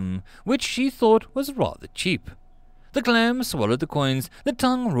for Grim, which she thought was rather cheap. The clam swallowed the coins, the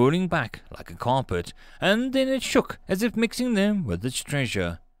tongue rolling back like a carpet, and then it shook as if mixing them with its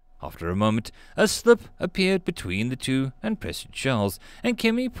treasure. After a moment, a slip appeared between the two and pressed shells, and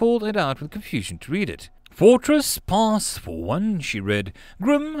Kemi pulled it out with confusion to read it. Fortress Pass for 1, she read.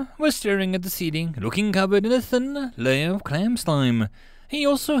 Grim was staring at the ceiling, looking covered in a thin layer of clam slime. He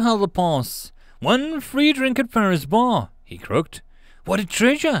also held a pass. 1 free drink at Farrah's bar, he croaked. What a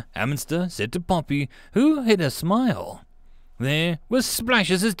treasure, Amster said to Poppy, who hid a smile. There were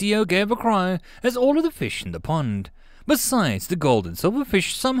splashes as Dio gave a cry as all of the fish in the pond, besides the gold and silver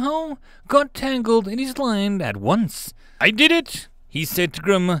fish, somehow got tangled in his line at once. I did it, he said to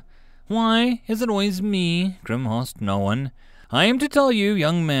Grim. Why is it always me? Grim asked no one. I am to tell you,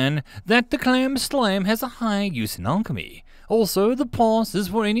 young man, that the clam slime has a high use in alchemy. Also, the pass is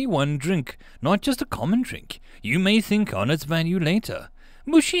for any one drink, not just a common drink. You may think on its value later.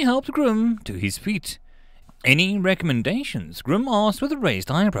 Mushy helped Grim to his feet. Any recommendations? Grim asked with a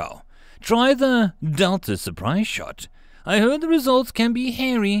raised eyebrow. Try the Delta surprise shot. I heard the results can be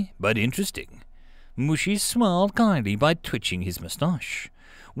hairy, but interesting. Mushy smiled kindly by twitching his moustache.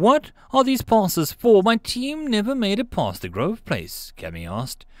 What are these passes for? My team never made it past the Grove place, Kemi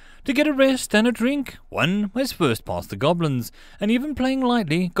asked. To get a rest and a drink, one must first pass the goblins, and even playing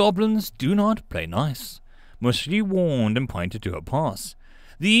lightly, goblins do not play nice. Mushy warned and pointed to her pass.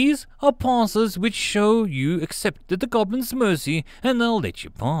 These are passes which show you accepted the goblin's mercy, and they'll let you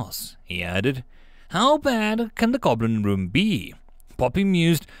pass, he added. How bad can the goblin room be? Poppy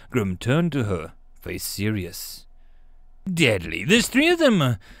mused. Grim turned to her, face serious. Deadly. There's 3 of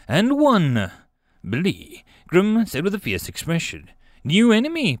them, and 1. Billy, Grim said with a fierce expression. New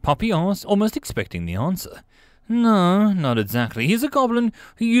enemy? Poppy asked, almost expecting the answer. No, not exactly. He's a goblin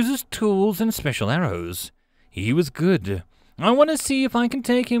who uses tools and special arrows. He was good. I want to see if I can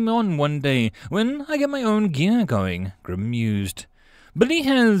take him on one day, when I get my own gear going, Grim mused. Billy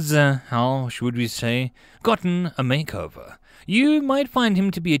has, how should we say, gotten a makeover. You might find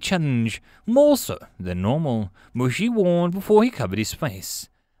him to be a challenge, more so than normal, Mushy warned before he covered his face.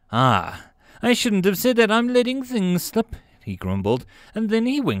 Ah, I shouldn't have said that. I'm letting things slip, he grumbled, and then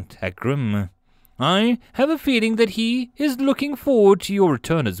he winked at Grim. I have a feeling that he is looking forward to your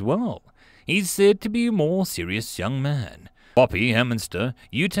return as well. He's said to be a more serious young man. Poppy, Hammonster,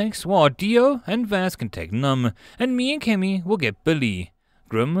 you take Swat, Dio and Vaz can take Num, and me and Kemi will get Billy.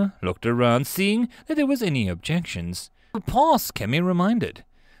 Grim looked around, seeing that there was any objections. Pass, Kemi reminded.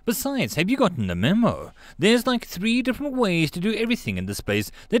 Besides, have you gotten the memo? There's like 3 different ways to do everything in this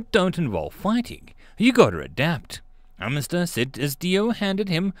place that don't involve fighting. You gotta adapt. Hammonster said as Dio handed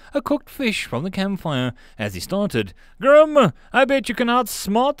him a cooked fish from the campfire as he started. Grim, I bet you can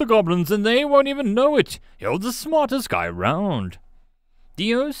outsmart the goblins and they won't even know it. You're the smartest guy round.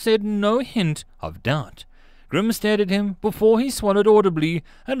 Dio said no hint of doubt. Grim stared at him before he swallowed audibly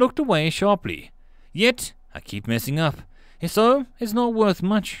and looked away sharply. Yet, I keep messing up. So, it's not worth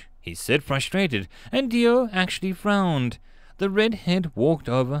much, he said frustrated, and Dio actually frowned. The redhead walked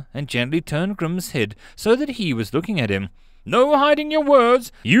over and gently turned Grim's head so that he was looking at him. No hiding your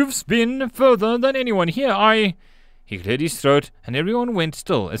words. You've been further than anyone here. He cleared his throat, and everyone went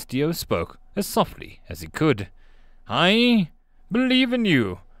still as Dio spoke, as softly as he could. I believe in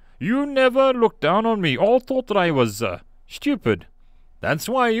you. You never looked down on me or thought that I was, stupid. That's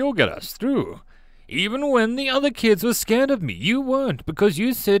why you'll get us through. Even when the other kids were scared of me, you weren't, because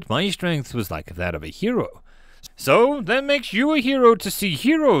you said my strength was like that of a hero. So that makes you a hero to see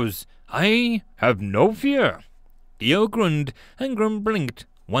heroes. I have no fear. Dio grinned, and Grim blinked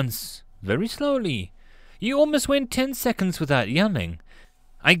once, very slowly. You almost went 10 seconds without yelling.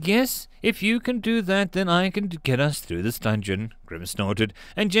 I guess if you can do that, then I can get us through this dungeon, Grim snorted,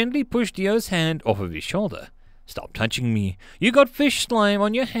 and gently pushed Dio's hand off of his shoulder. Stop touching me. You got fish slime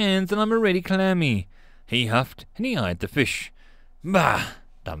on your hands and I'm already clammy. He huffed and he eyed the fish. Bah,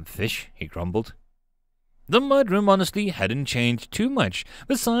 dumb fish, he grumbled. The mudroom honestly hadn't changed too much,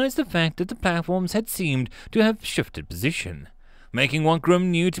 besides the fact that the platforms had seemed to have shifted position, making what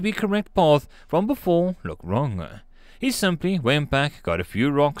Grim knew to be correct path from before look wrong. He simply went back, got a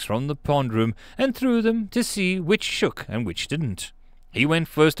few rocks from the pond room, and threw them to see which shook and which didn't. He went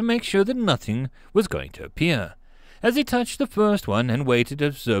first to make sure that nothing was going to appear. As he touched the first one and waited to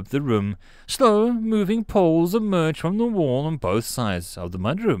observe the room, slow moving poles emerged from the wall on both sides of the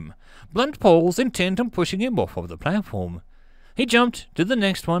mudroom, blunt poles intent on pushing him off of the platform. He jumped to the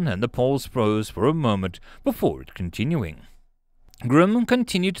next one and the poles froze for a moment before it continuing. Grim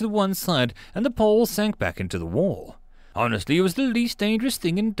continued to the one side and the pole sank back into the wall. Honestly, it was the least dangerous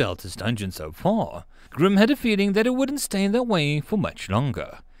thing in Delta's dungeon so far. Grim had a feeling that it wouldn't stay that way for much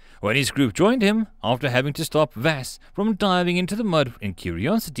longer. When his group joined him, after having to stop Vass from diving into the mud in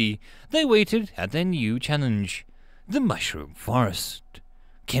curiosity, they waited at their new challenge, the Mushroom Forest.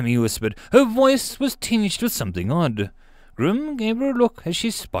 Kemi whispered. Her voice was tinged with something odd. Grim gave her a look as she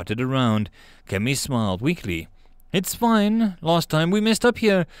spotted around. Kemi smiled weakly. It's fine. Last time we messed up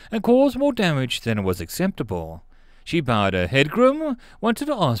here and caused more damage than was acceptable. She bowed her head. Grim wanted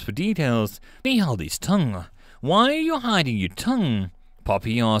to ask for details. He held his tongue. Why are you hiding your tongue?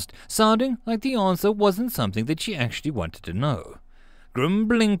 Poppy asked, sounding like the answer wasn't something that she actually wanted to know. Grim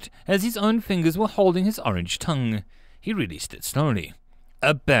blinked as his own fingers were holding his orange tongue. He released it slowly.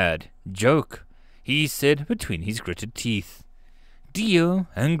 A bad joke, he said between his gritted teeth. Dio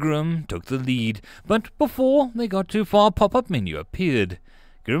and Grim took the lead, but before they got too far, a pop-up menu appeared.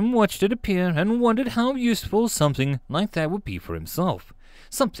 Grim watched it appear and wondered how useful something like that would be for himself.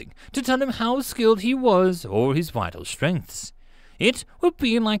 Something to tell him how skilled he was or his vital strengths. It would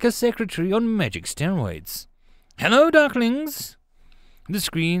be like a secretary on magic steroids. Hello, ducklings! The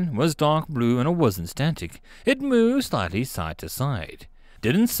screen was dark blue and it wasn't static. It moved slightly side to side.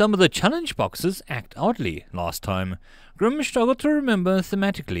 Didn't some of the challenge boxes act oddly last time? Grim struggled to remember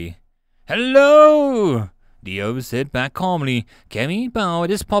thematically. Hello! Dio said back calmly. Kemi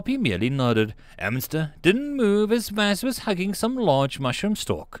bowed as Poppy merely nodded. Amster didn't move as Vass was hugging some large mushroom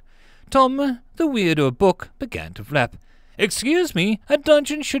stalk. Tom, the weirdo book, began to flap. Excuse me, a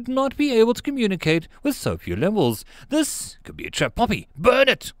dungeon should not be able to communicate with so few levels. This could be a trap. Poppy, burn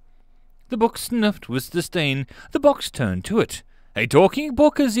it! The book sniffed with disdain. The box turned to it. A talking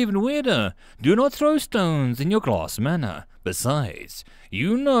book is even weirder. Do not throw stones in your glass manner. Besides,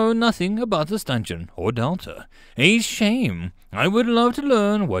 you know nothing about this dungeon or Delta. A shame. I would love to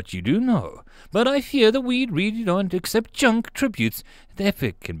learn what you do know, but I fear that we really don't accept junk tributes if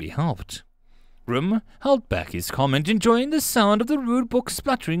it can be helped. Grim held back his comment, enjoying the sound of the rude book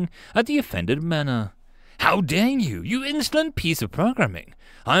spluttering at the offended manner. How dare you, you insolent piece of programming!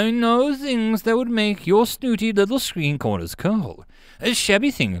 I know things that would make your snooty little screen corners curl. A shabby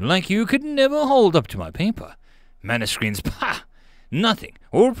thing like you could never hold up to my paper. Mana screens, pah! Nothing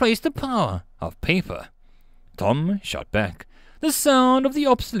will replace the power of paper. Tom shot back. The sound of the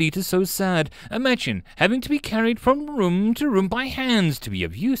obsolete is so sad. Imagine having to be carried from room to room by hands to be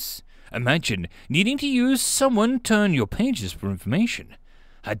of use. Imagine needing to use someone turn your pages for information.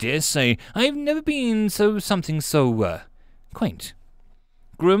 I dare say I've never been something so quaint.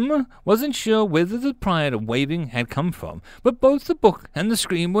 Grim wasn't sure whether the pride of waving had come from, but both the book and the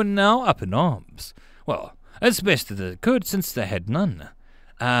screen were now up in arms. Well, as best as they could, since they had none.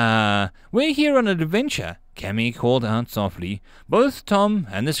 We're here on an adventure, Cammy called out softly. Both Tom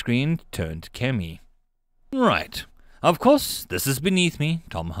and the screen turned to Cammy. Right. Of course, this is beneath me,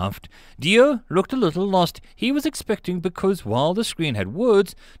 Tom huffed. Dio looked a little lost. He was expecting, because while the screen had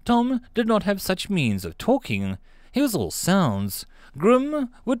words, Tom did not have such means of talking. He was all sounds. Grim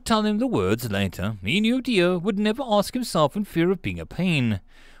would tell him the words later. He knew Dio would never ask himself in fear of being a pain,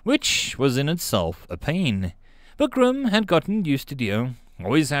 which was in itself a pain. But Grim had gotten used to Dio,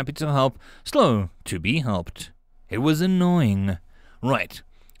 always happy to help, slow to be helped. It was annoying. Right,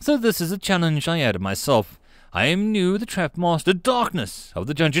 so this is a challenge I added myself. I am new, the trap master, darkness of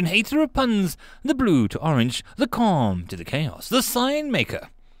the dungeon, hater of puns, the blue to orange, the calm to the chaos, the sign maker.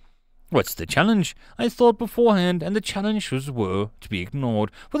 What's the challenge? I thought beforehand, and the challenges were to be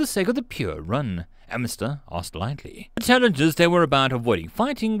ignored for the sake of the pure run. Amster asked lightly. The challenges that were about avoiding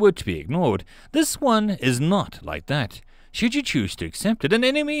fighting were to be ignored. This one is not like that. Should you choose to accept it, an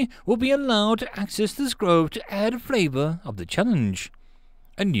enemy will be allowed to access this grove to add flavor of the challenge.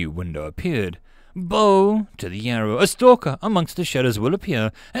 A new window appeared. Bow to the arrow, a stalker amongst the shadows will appear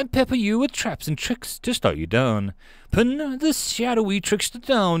and pepper you with traps and tricks to slow you down. Pin the shadowy trickster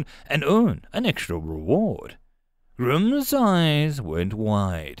down and earn an extra reward. Grim's eyes went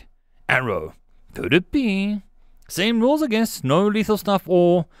wide. Arrow, could it be? Same rules, I guess, no lethal stuff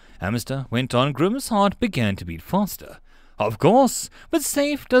or... Amster went on. Grim's heart began to beat faster. Of course, but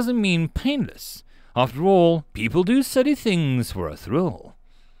safe doesn't mean painless. After all, people do silly things for a thrill.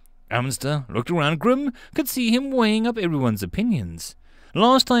 Amster looked around. Grim could see him weighing up everyone's opinions.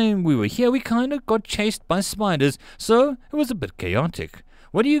 Last time we were here, we kinda got chased by spiders, so it was a bit chaotic.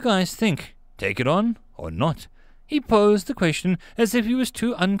 What do you guys think? Take it on or not? He posed the question as if he was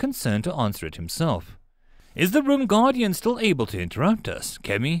too unconcerned to answer it himself. Is the room guardian still able to interrupt us?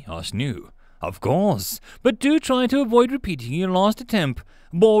 Kemi asked New. Of course, but do try to avoid repeating your last attempt.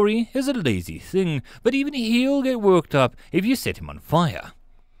 Bori is a lazy thing, but even he'll get worked up if you set him on fire.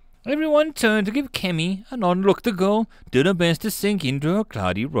 Everyone turned to give Kemi an odd look. The girl did her best to sink into her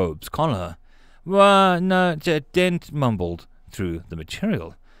cloudy robe's collar. No, Dent mumbled through the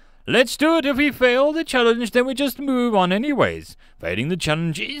material. Let's do it. If we fail the challenge, then we just move on anyways. Failing the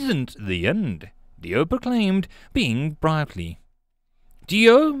challenge isn't the end, Dio proclaimed, being brightly.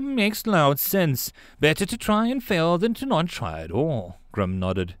 Dio makes loud sense. Better to try and fail than to not try at all, Grim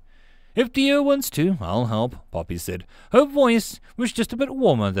nodded. If Dio wants to, I'll help, Poppy said. Her voice was just a bit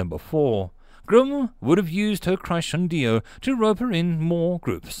warmer than before. Grim would have used her crush on Dio to rope her in more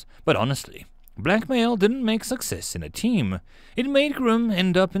groups, but honestly, blackmail didn't make success in a team. It made Grim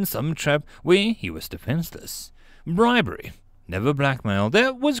end up in some trap where he was defenseless. Bribery, never blackmail,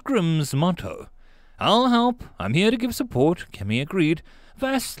 that was Grim's motto. I'll help, I'm here to give support, Kemi agreed.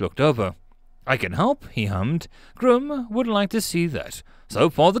 Vass looked over. I can help, he hummed. Grim would like to see that. So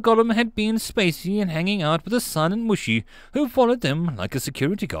far the golem had been spacey and hanging out with the Sun and Mushy, who followed them like a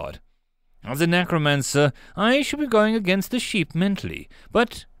security guard. As a necromancer, I should be going against the sheep mentally,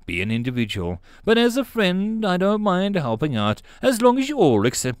 but be an individual. But as a friend, I don't mind helping out, as long as you all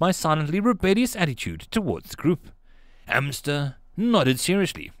accept my silently rebellious attitude towards the group. Amster nodded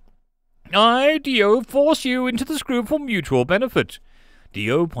seriously. I, Dio, force you into this group for mutual benefit,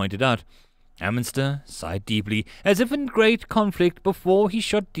 Dio pointed out. Amster sighed deeply, as if in great conflict before he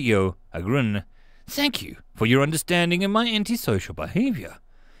shot Dio a grin. Thank you for your understanding in my antisocial behavior.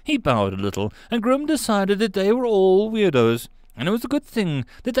 He bowed a little, and Grim decided that they were all weirdos, and it was a good thing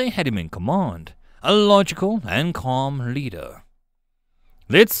that they had him in command, a logical and calm leader.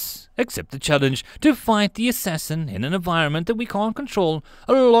 Let's accept the challenge to fight the assassin in an environment that we can't control,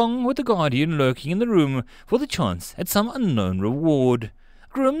 along with the guardian lurking in the room for the chance at some unknown reward,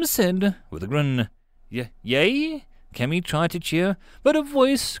 Grim said with a grin. Yay? Kemi tried to cheer, but her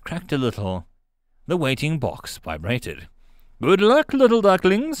voice cracked a little. The waiting box vibrated. Good luck, little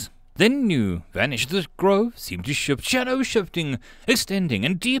ducklings. Then New vanished. The grove seemed to shift, shadow shifting, extending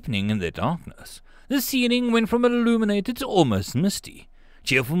and deepening in the darkness. The ceiling went from illuminated to almost misty.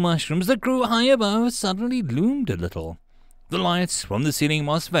 cheerful mushrooms that grew high above suddenly loomed a little. The lights from the ceiling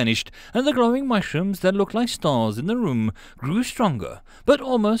moss vanished, and the glowing mushrooms that looked like stars in the room grew stronger, but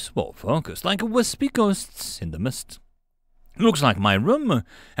almost more focused, like wispy ghosts in the mist. "Looks like my room,"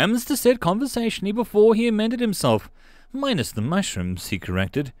 Hamster said conversationally before he amended himself. "Minus the mushrooms," he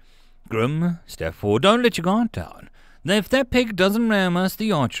corrected. Grim, step forward. "Don't let your guard down. If that pig doesn't ram us,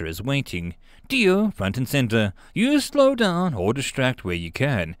 the archer is waiting. Dio, front and center. You slow down or distract where you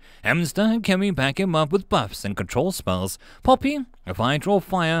can. Hamster and Kemi back him up with buffs and control spells. Poppy, if I draw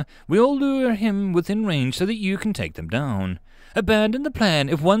fire, we'll lure him within range so that you can take them down. Abandon the plan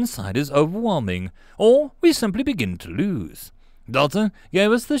if one side is overwhelming, or we simply begin to lose. Delta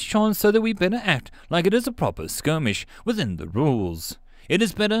gave us this chance so that we better act like it is a proper skirmish within the rules. It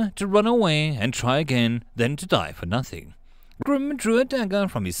is better to run away and try again than to die for nothing." Grim drew a dagger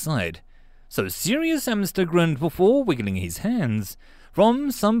from his side. "So serious?" Hamster grinned before wiggling his hands.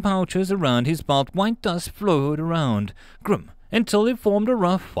 From some pouches around his belt, white dust flowed around Grim until it formed a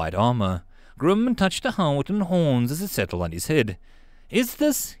rough white armor. Grim touched the heart and horns as it settled on his head. "Is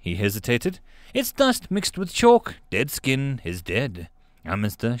this?" He hesitated. "It's dust mixed with chalk. Dead skin is dead."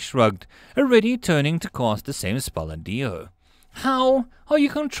 Hamster shrugged, already turning to cast the same spell on Dio. "How are you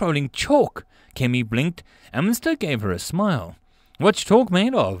controlling chalk?" Kemi blinked. Hamster gave her a smile. "What's chalk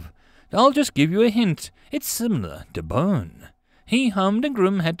made of?" "I'll just give you a hint. It's similar to bone." He hummed, and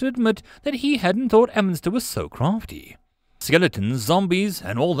Grim had to admit that he hadn't thought Hamster was so crafty. "Skeletons, zombies,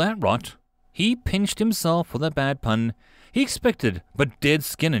 and all that rot." He pinched himself for the bad pun. He expected, but dead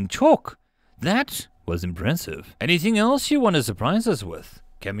skin and chalk. That was impressive. "Anything else you want to surprise us with?"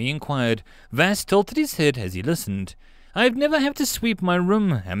 Kemi inquired. Vass tilted his head as he listened. "I've never had to sweep my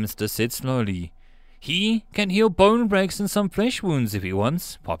room," Hamster said slowly. "He can heal bone breaks and some flesh wounds if he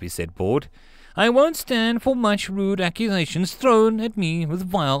wants," Poppy said, bored. "I won't stand for much rude accusations thrown at me with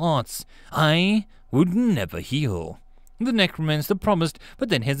vile arts. I would never heal." The necromancer promised, but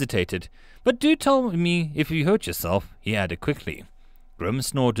then hesitated. "But do tell me if you hurt yourself," he added quickly. Grim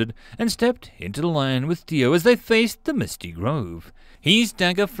snorted and stepped into the line with Dio as they faced the misty grove. His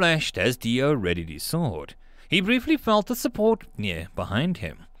dagger flashed as Dio readied his sword. He briefly felt the support near behind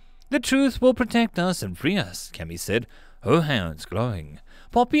him. "The truth will protect us and free us," Kemi said, her hands glowing.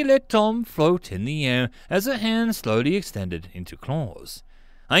 Poppy let Tom float in the air as her hands slowly extended into claws.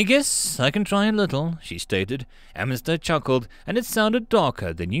 "I guess I can try a little," she stated. Hamster chuckled, and it sounded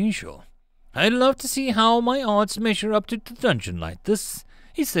darker than usual. "I'd love to see how my arts measure up to the dungeon like this,"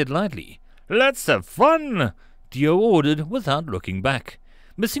 he said lightly. "Let's have fun," Dio ordered without looking back,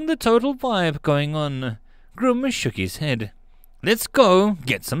 missing the total vibe going on. Grim shook his head. "Let's go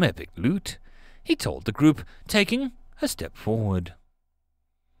get some epic loot," he told the group, taking a step forward.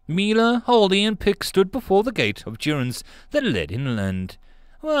 Mila, Holly, and Pick stood before the gate of durance that led inland.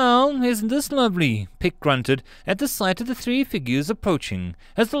 "Well, isn't this lovely?" Pick grunted at the sight of the three figures approaching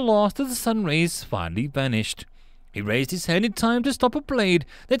as the last of the sun rays finally vanished. He raised his hand in time to stop a blade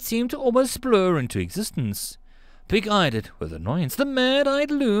that seemed to almost blur into existence. Pick eyed it with annoyance. The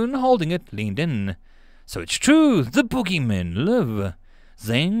mad-eyed loon holding it leaned in. "So it's true, the boogeymen live."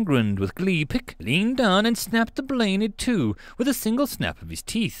 Zane grinned with glee. Pick leaned down and snapped the blade in two with a single snap of his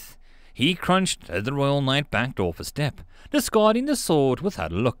teeth. He crunched as the royal knight backed off a step, discarding the sword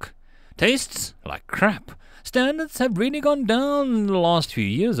without a look. "Tastes like crap. Standards have really gone down in the last few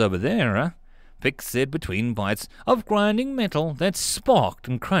years over there, huh?" Pick said between bites of grinding metal that sparked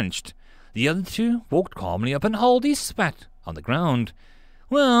and crunched. The other two walked calmly up and Holdy spat on the ground.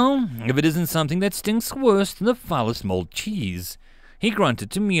 "Well, if it isn't something that stinks worse than the foulest mold cheese." He grunted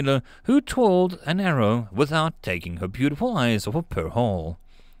to Mila, who twirled an arrow without taking her beautiful eyes off of Pearl.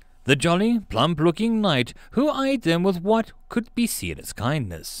 The jolly, plump-looking knight who eyed them with what could be seen as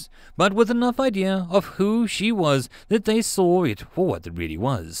kindness, but with enough idea of who she was that they saw it for what it really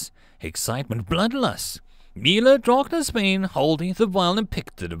was. Excitement, bloodlust. Mila, Darknessbane, holding the vial and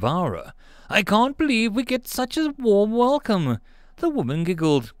Pick the Devourer. "I can't believe we get such a warm welcome." The woman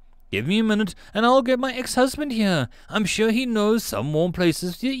giggled. "Give me a minute and I'll get my ex-husband here. I'm sure he knows some warm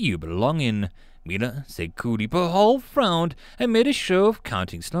places that you belong in," Mila said coolly. Pearl frowned and made a show of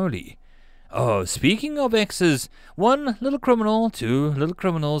counting slowly. "Oh, speaking of exes, 1 little criminal, 2 little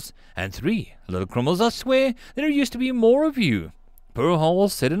criminals, and 3 little criminals. I swear there used to be more of you," Pearl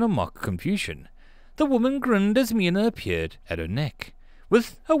said in a mock confusion. The woman grinned as Mila appeared at her neck,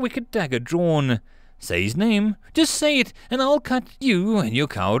 with a wicked dagger drawn. "Say his name. Just say it, and I'll cut you and your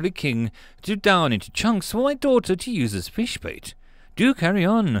cowardly king down into chunks for my daughter to use as fish bait. Do carry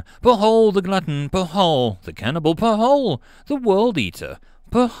on. Pearl the glutton, Pearl the cannibal, Pearl the world eater,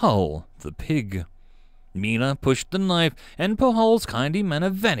 Pearl the pig." Mila pushed the knife, and Pohol's kindly manner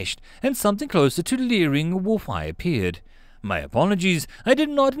vanished, and something closer to leering wolf eye appeared. My apologies, I did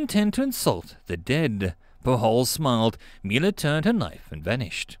not intend to insult the dead. Pohol smiled. Mila turned her knife and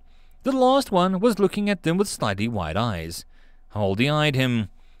vanished. The last one was looking at them with slightly wide eyes. Haldy eyed him.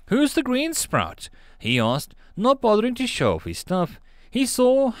 "Who's the green sprout?" he asked, not bothering to show off his stuff. He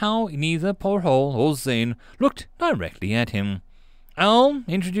saw how neither Pohol or Zane looked directly at him. "Al,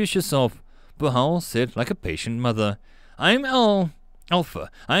 introduce yourself," Pohol said like a patient mother. "I'm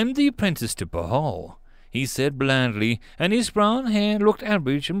Alpha. I'm the apprentice to Pohol," he said blandly, and his brown hair looked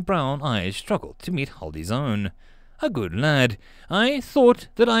average and brown eyes struggled to meet Haldy's own. "A good lad. I thought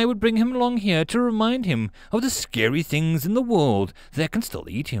that I would bring him along here to remind him of the scary things in the world that can still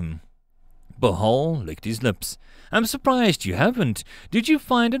eat him." Pohol licked his lips. "I'm surprised you haven't. Did you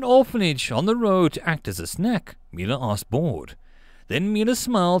find an orphanage on the road to act as a snack?" Mila asked, bored. Then Mila's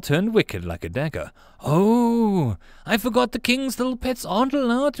smile turned wicked like a dagger. "Oh, I forgot the king's little pets aren't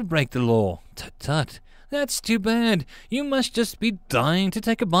allowed to break the law. Tut tut. That's too bad. You must just be dying to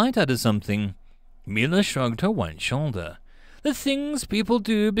take a bite out of something." Mila shrugged her one shoulder. "The things people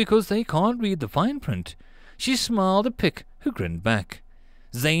do because they can't read the fine print." She smiled at Pick, who grinned back.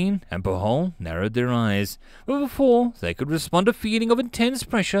 Zane and Pohol narrowed their eyes, but before they could respond a feeling of intense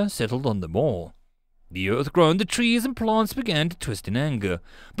pressure settled on them all. The earth groaned, the trees and plants began to twist in anger.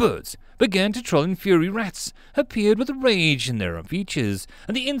 Birds began to troll in fury, rats appeared with rage in their features,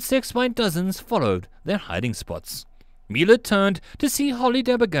 and the insects by dozens followed their hiding spots. Mila turned to see Holly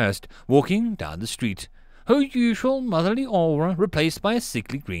Dabbergast walking down the street, her usual motherly aura replaced by a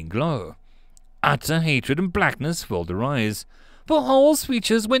sickly green glow. Utter hatred and blackness filled her eyes. Pohol's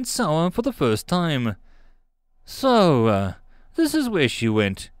features went sour for the first time. "So, this is where she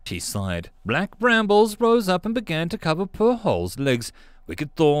went," she sighed. Black brambles rose up and began to cover Pohol's legs,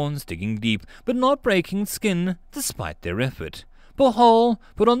 wicked thorns digging deep, but not breaking skin despite their effort. Pohol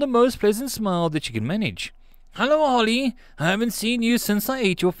put on the most pleasant smile that she could manage. "Hello, Holly. I haven't seen you since I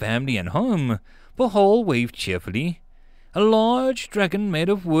ate your family and home." Pohol waved cheerfully. A large dragon made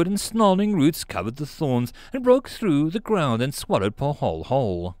of wood and snarling roots covered the thorns and broke through the ground and swallowed Pohol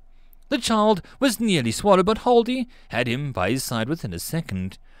whole. The child was nearly swallowed, but Haldy had him by his side within a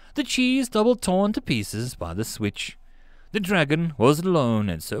second, the cheese double torn to pieces by the switch. The dragon was alone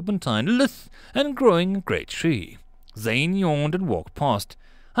and serpentine, lithe and growing a great tree. Zane yawned and walked past.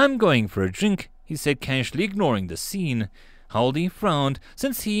 "I'm going for a drink," he said casually, ignoring the scene. Haldy frowned,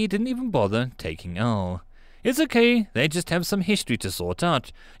 since he didn't even bother taking Al. "It's okay, they just have some history to sort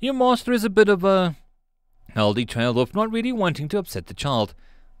out. Your master is a bit of a—" Haldy trailed off, not really wanting to upset the child.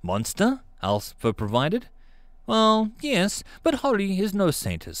 "Monster?" Alpha provided. "Well, yes, but Holly is no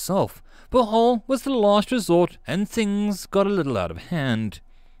saint herself. Pohol was the last resort, and things got a little out of hand."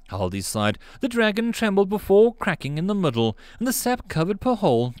 Haldy sighed. The dragon trembled before cracking in the middle, and the sap-covered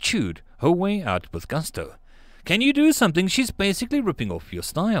Pohol chewed her way out with gusto. "Can you do something? She's basically ripping off your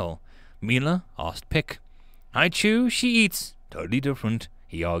style." Mila asked Pick. "I chew, she eats. Totally different,"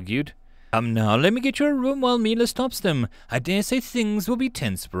 he argued. "Come now, let me get you a room while Mila stops them. I dare say things will be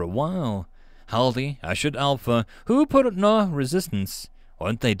tense for a while." Haldy ushered Alpha, who put no resistance.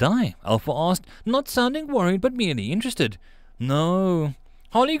 "Won't they die?" Alpha asked, not sounding worried but merely interested. "No.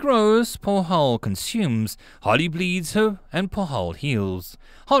 Holly grows, Pohol consumes. Holly bleeds her, and Pohol heals.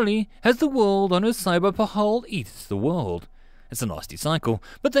 Holly has the world on her side, but Pohol eats the world. It's a nasty cycle,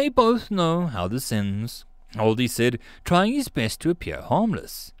 but they both know how this ends." Haldy said, trying his best to appear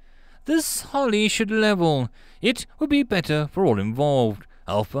harmless. "This Holly should level. It would be better for all involved,"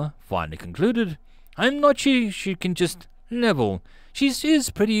 Alpha finally concluded. "I'm not sure she can just level. She is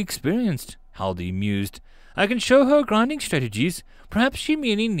pretty experienced," Haldy mused. "I can show her grinding strategies. Perhaps she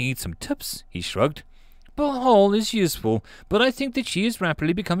merely needs some tips," he shrugged. "Pohol is useful, but I think that she is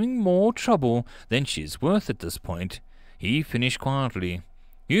rapidly becoming more trouble than she is worth at this point," he finished quietly.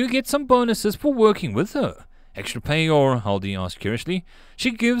 "You get some bonuses for working with her. Extra pay or?" Haldy asked curiously.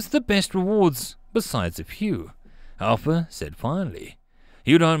 "She gives the best rewards, besides a few," Alpha said finally.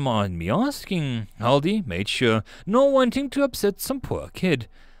 "You don't mind me asking?" Haldy made sure, not wanting to upset some poor kid.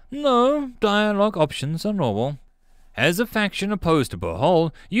 "No, dialogue options are normal." "As a faction opposed to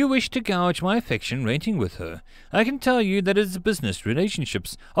Pohol, you wish to gouge my affection rating with her. I can tell you that it is business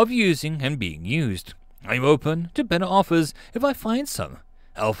relationships of using and being used. I'm open to better offers if I find some,"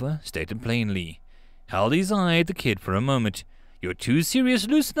 Alpha stated plainly. Haldy's eyed the kid for a moment. "You're too serious.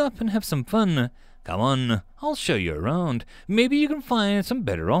 Loosen up and have some fun. Come on, I'll show you around. Maybe you can find some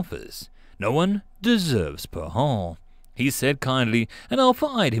better offers. No one deserves Pohol," he said kindly, and Alpha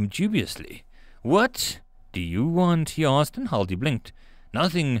eyed him dubiously. "What do you want?" he asked, and Haldy blinked.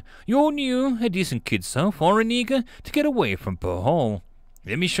 Nothing. You're new, a decent kid so far, and eager to get away from Perhol.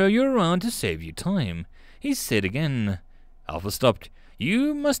 Let me show you around to save you time, he said again. Alpha stopped.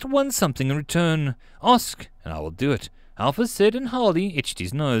 You must want something in return. Ask, and I will do it, Alpha said, and Hardy itched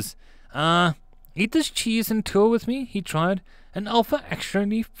his nose. Eat this cheese and tour with me, he tried, and Alpha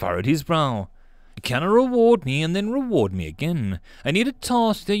actually furrowed his brow. You cannot reward me and then reward me again. I need a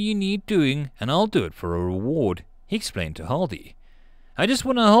task that you need doing, and I'll do it for a reward, he explained to Hardy. I just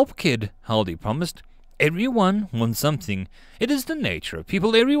want to help, kid, Hardy promised. Everyone wants something. It is the nature of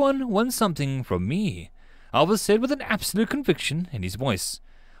people. Everyone wants something from me, Alpha said with an absolute conviction in his voice.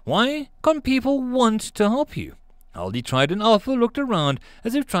 Why can't people want to help you? Hardy tried, and Alpha looked around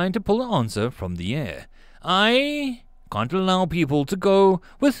as if trying to pull an answer from the air. I can't allow people to go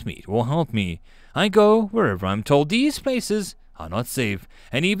with me or help me. I go wherever I'm told. These places are not safe,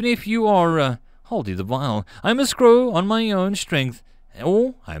 and even if you are, Hardy the Vile, I must grow on my own strength,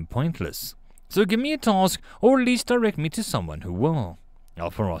 or I'm pointless. So give me a task, or at least direct me to someone who will.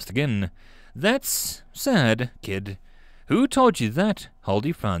 Alpha asked again. That's sad, kid. Who told you that?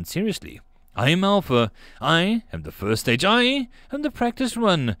 Hardy frowned seriously. I am Alpha. I am the first stage. I am the practice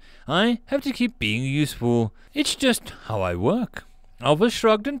run. I have to keep being useful. It's just how I work. Alpha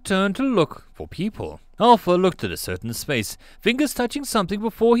shrugged and turned to look for people. Alpha looked at a certain space, fingers touching something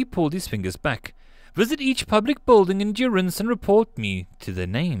before he pulled his fingers back. Visit each public building in Durance and report me to their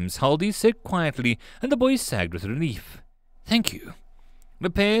names, Hardy said quietly, and the boy sagged with relief. Thank you. The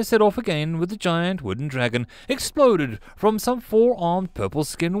pair set off again with the giant wooden dragon exploded from some four-armed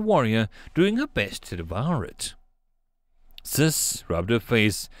purple-skinned warrior doing her best to devour it. Sis rubbed her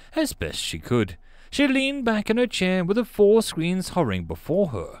face as best she could. She leaned back in her chair with the 4 screens hovering before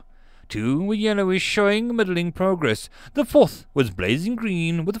her. 2 were yellowish, showing middling progress. The 4th was blazing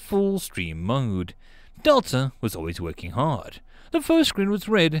green with full stream mode. Delta was always working hard. The first screen was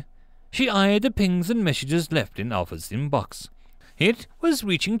red. She eyed the pings and messages left in Alpha's inbox. It was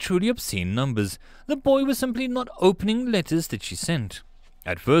reaching truly obscene numbers. The boy was simply not opening letters that she sent.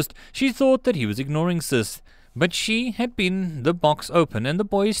 At first, she thought that he was ignoring Sis, but she had been the box open and the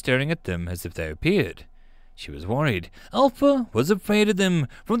boy staring at them as if they appeared. She was worried. Alpha was afraid of them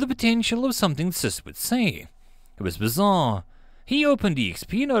from the potential of something Sis would say. It was bizarre. He opened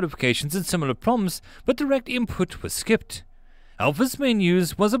EXP notifications and similar prompts, but direct input was skipped. Alpha's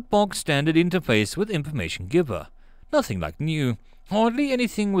menus was a bog-standard interface with information giver. Nothing like new. Hardly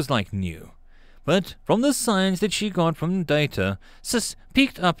anything was like new. But from the signs that she got from data, Sis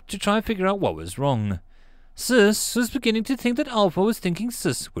peeked up to try to figure out what was wrong. Sis was beginning to think that Alpha was thinking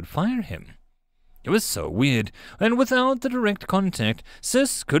Sis would fire him. It was so weird, and without the direct contact,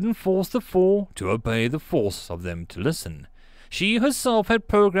 Sis couldn't force the 4 to obey the force of them to listen. She herself had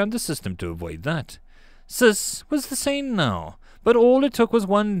programmed the system to avoid that. Sis was the same now, but all it took was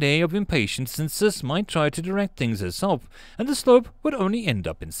 1 day of impatience, and Sis might try to direct things herself, and the slope would only end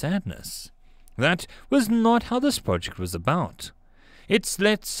up in sadness. That was not how this project was about. It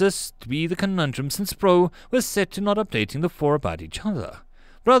let Sis be the conundrum since Bro was set to not updating the 4 about each other.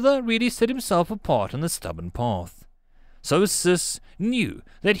 Brother really set himself apart on the stubborn path. So Sis knew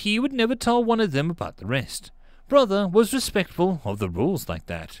that he would never tell one of them about the rest. Brother was respectful of the rules like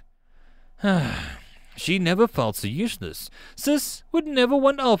that. She never felt so useless. Sis would never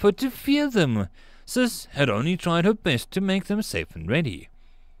want Alpha to fear them. Sis had only tried her best to make them safe and ready.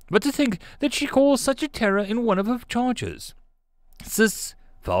 But to think that she caused such a terror in one of her charges. Sis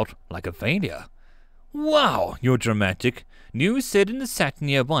felt like a failure. Wow, you're dramatic, New said in the sat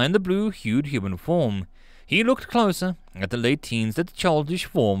nearby in the blue-hued human form. He looked closer at the late teens at the childish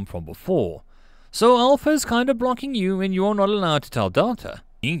form from before. So Alpha's kind of blocking you and you're not allowed to tell Delta.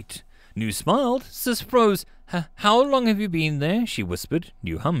 Neat. New smiled. Sis froze. How long have you been there? She whispered.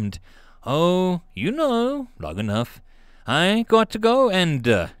 New hummed. Oh, you know, long enough. I got to go and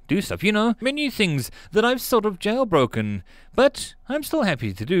do stuff, you know, many things that I've sort of jailbroken, but I'm still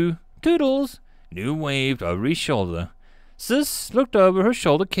happy to do. Toodles. New waved over his shoulder. Sis looked over her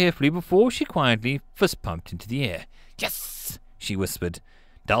shoulder carefully before she quietly fist-pumped into the air. Yes, she whispered.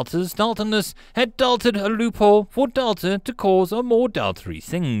 Delta's Deltaness had delted a loophole for Delta to cause more deltary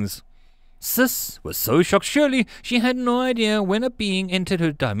things. Sis was so shocked. Surely she had no idea when a being entered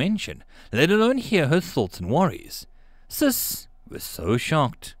her dimension, let alone hear her thoughts and worries. Sis was so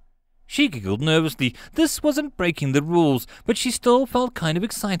shocked. She giggled nervously. This wasn't breaking the rules, but she still felt kind of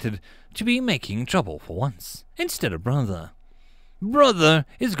excited to be making trouble for once, instead of Brother. Brother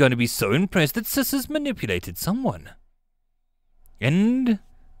is going to be so impressed that Sis has manipulated someone. End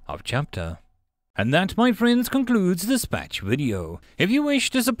of chapter. And that, my friends, concludes this batch video. If you wish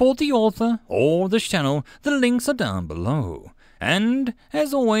to support the author or this channel, the links are down below. And,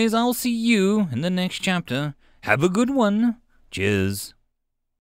 as always, I'll see you in the next chapter. Have a good one. Cheers.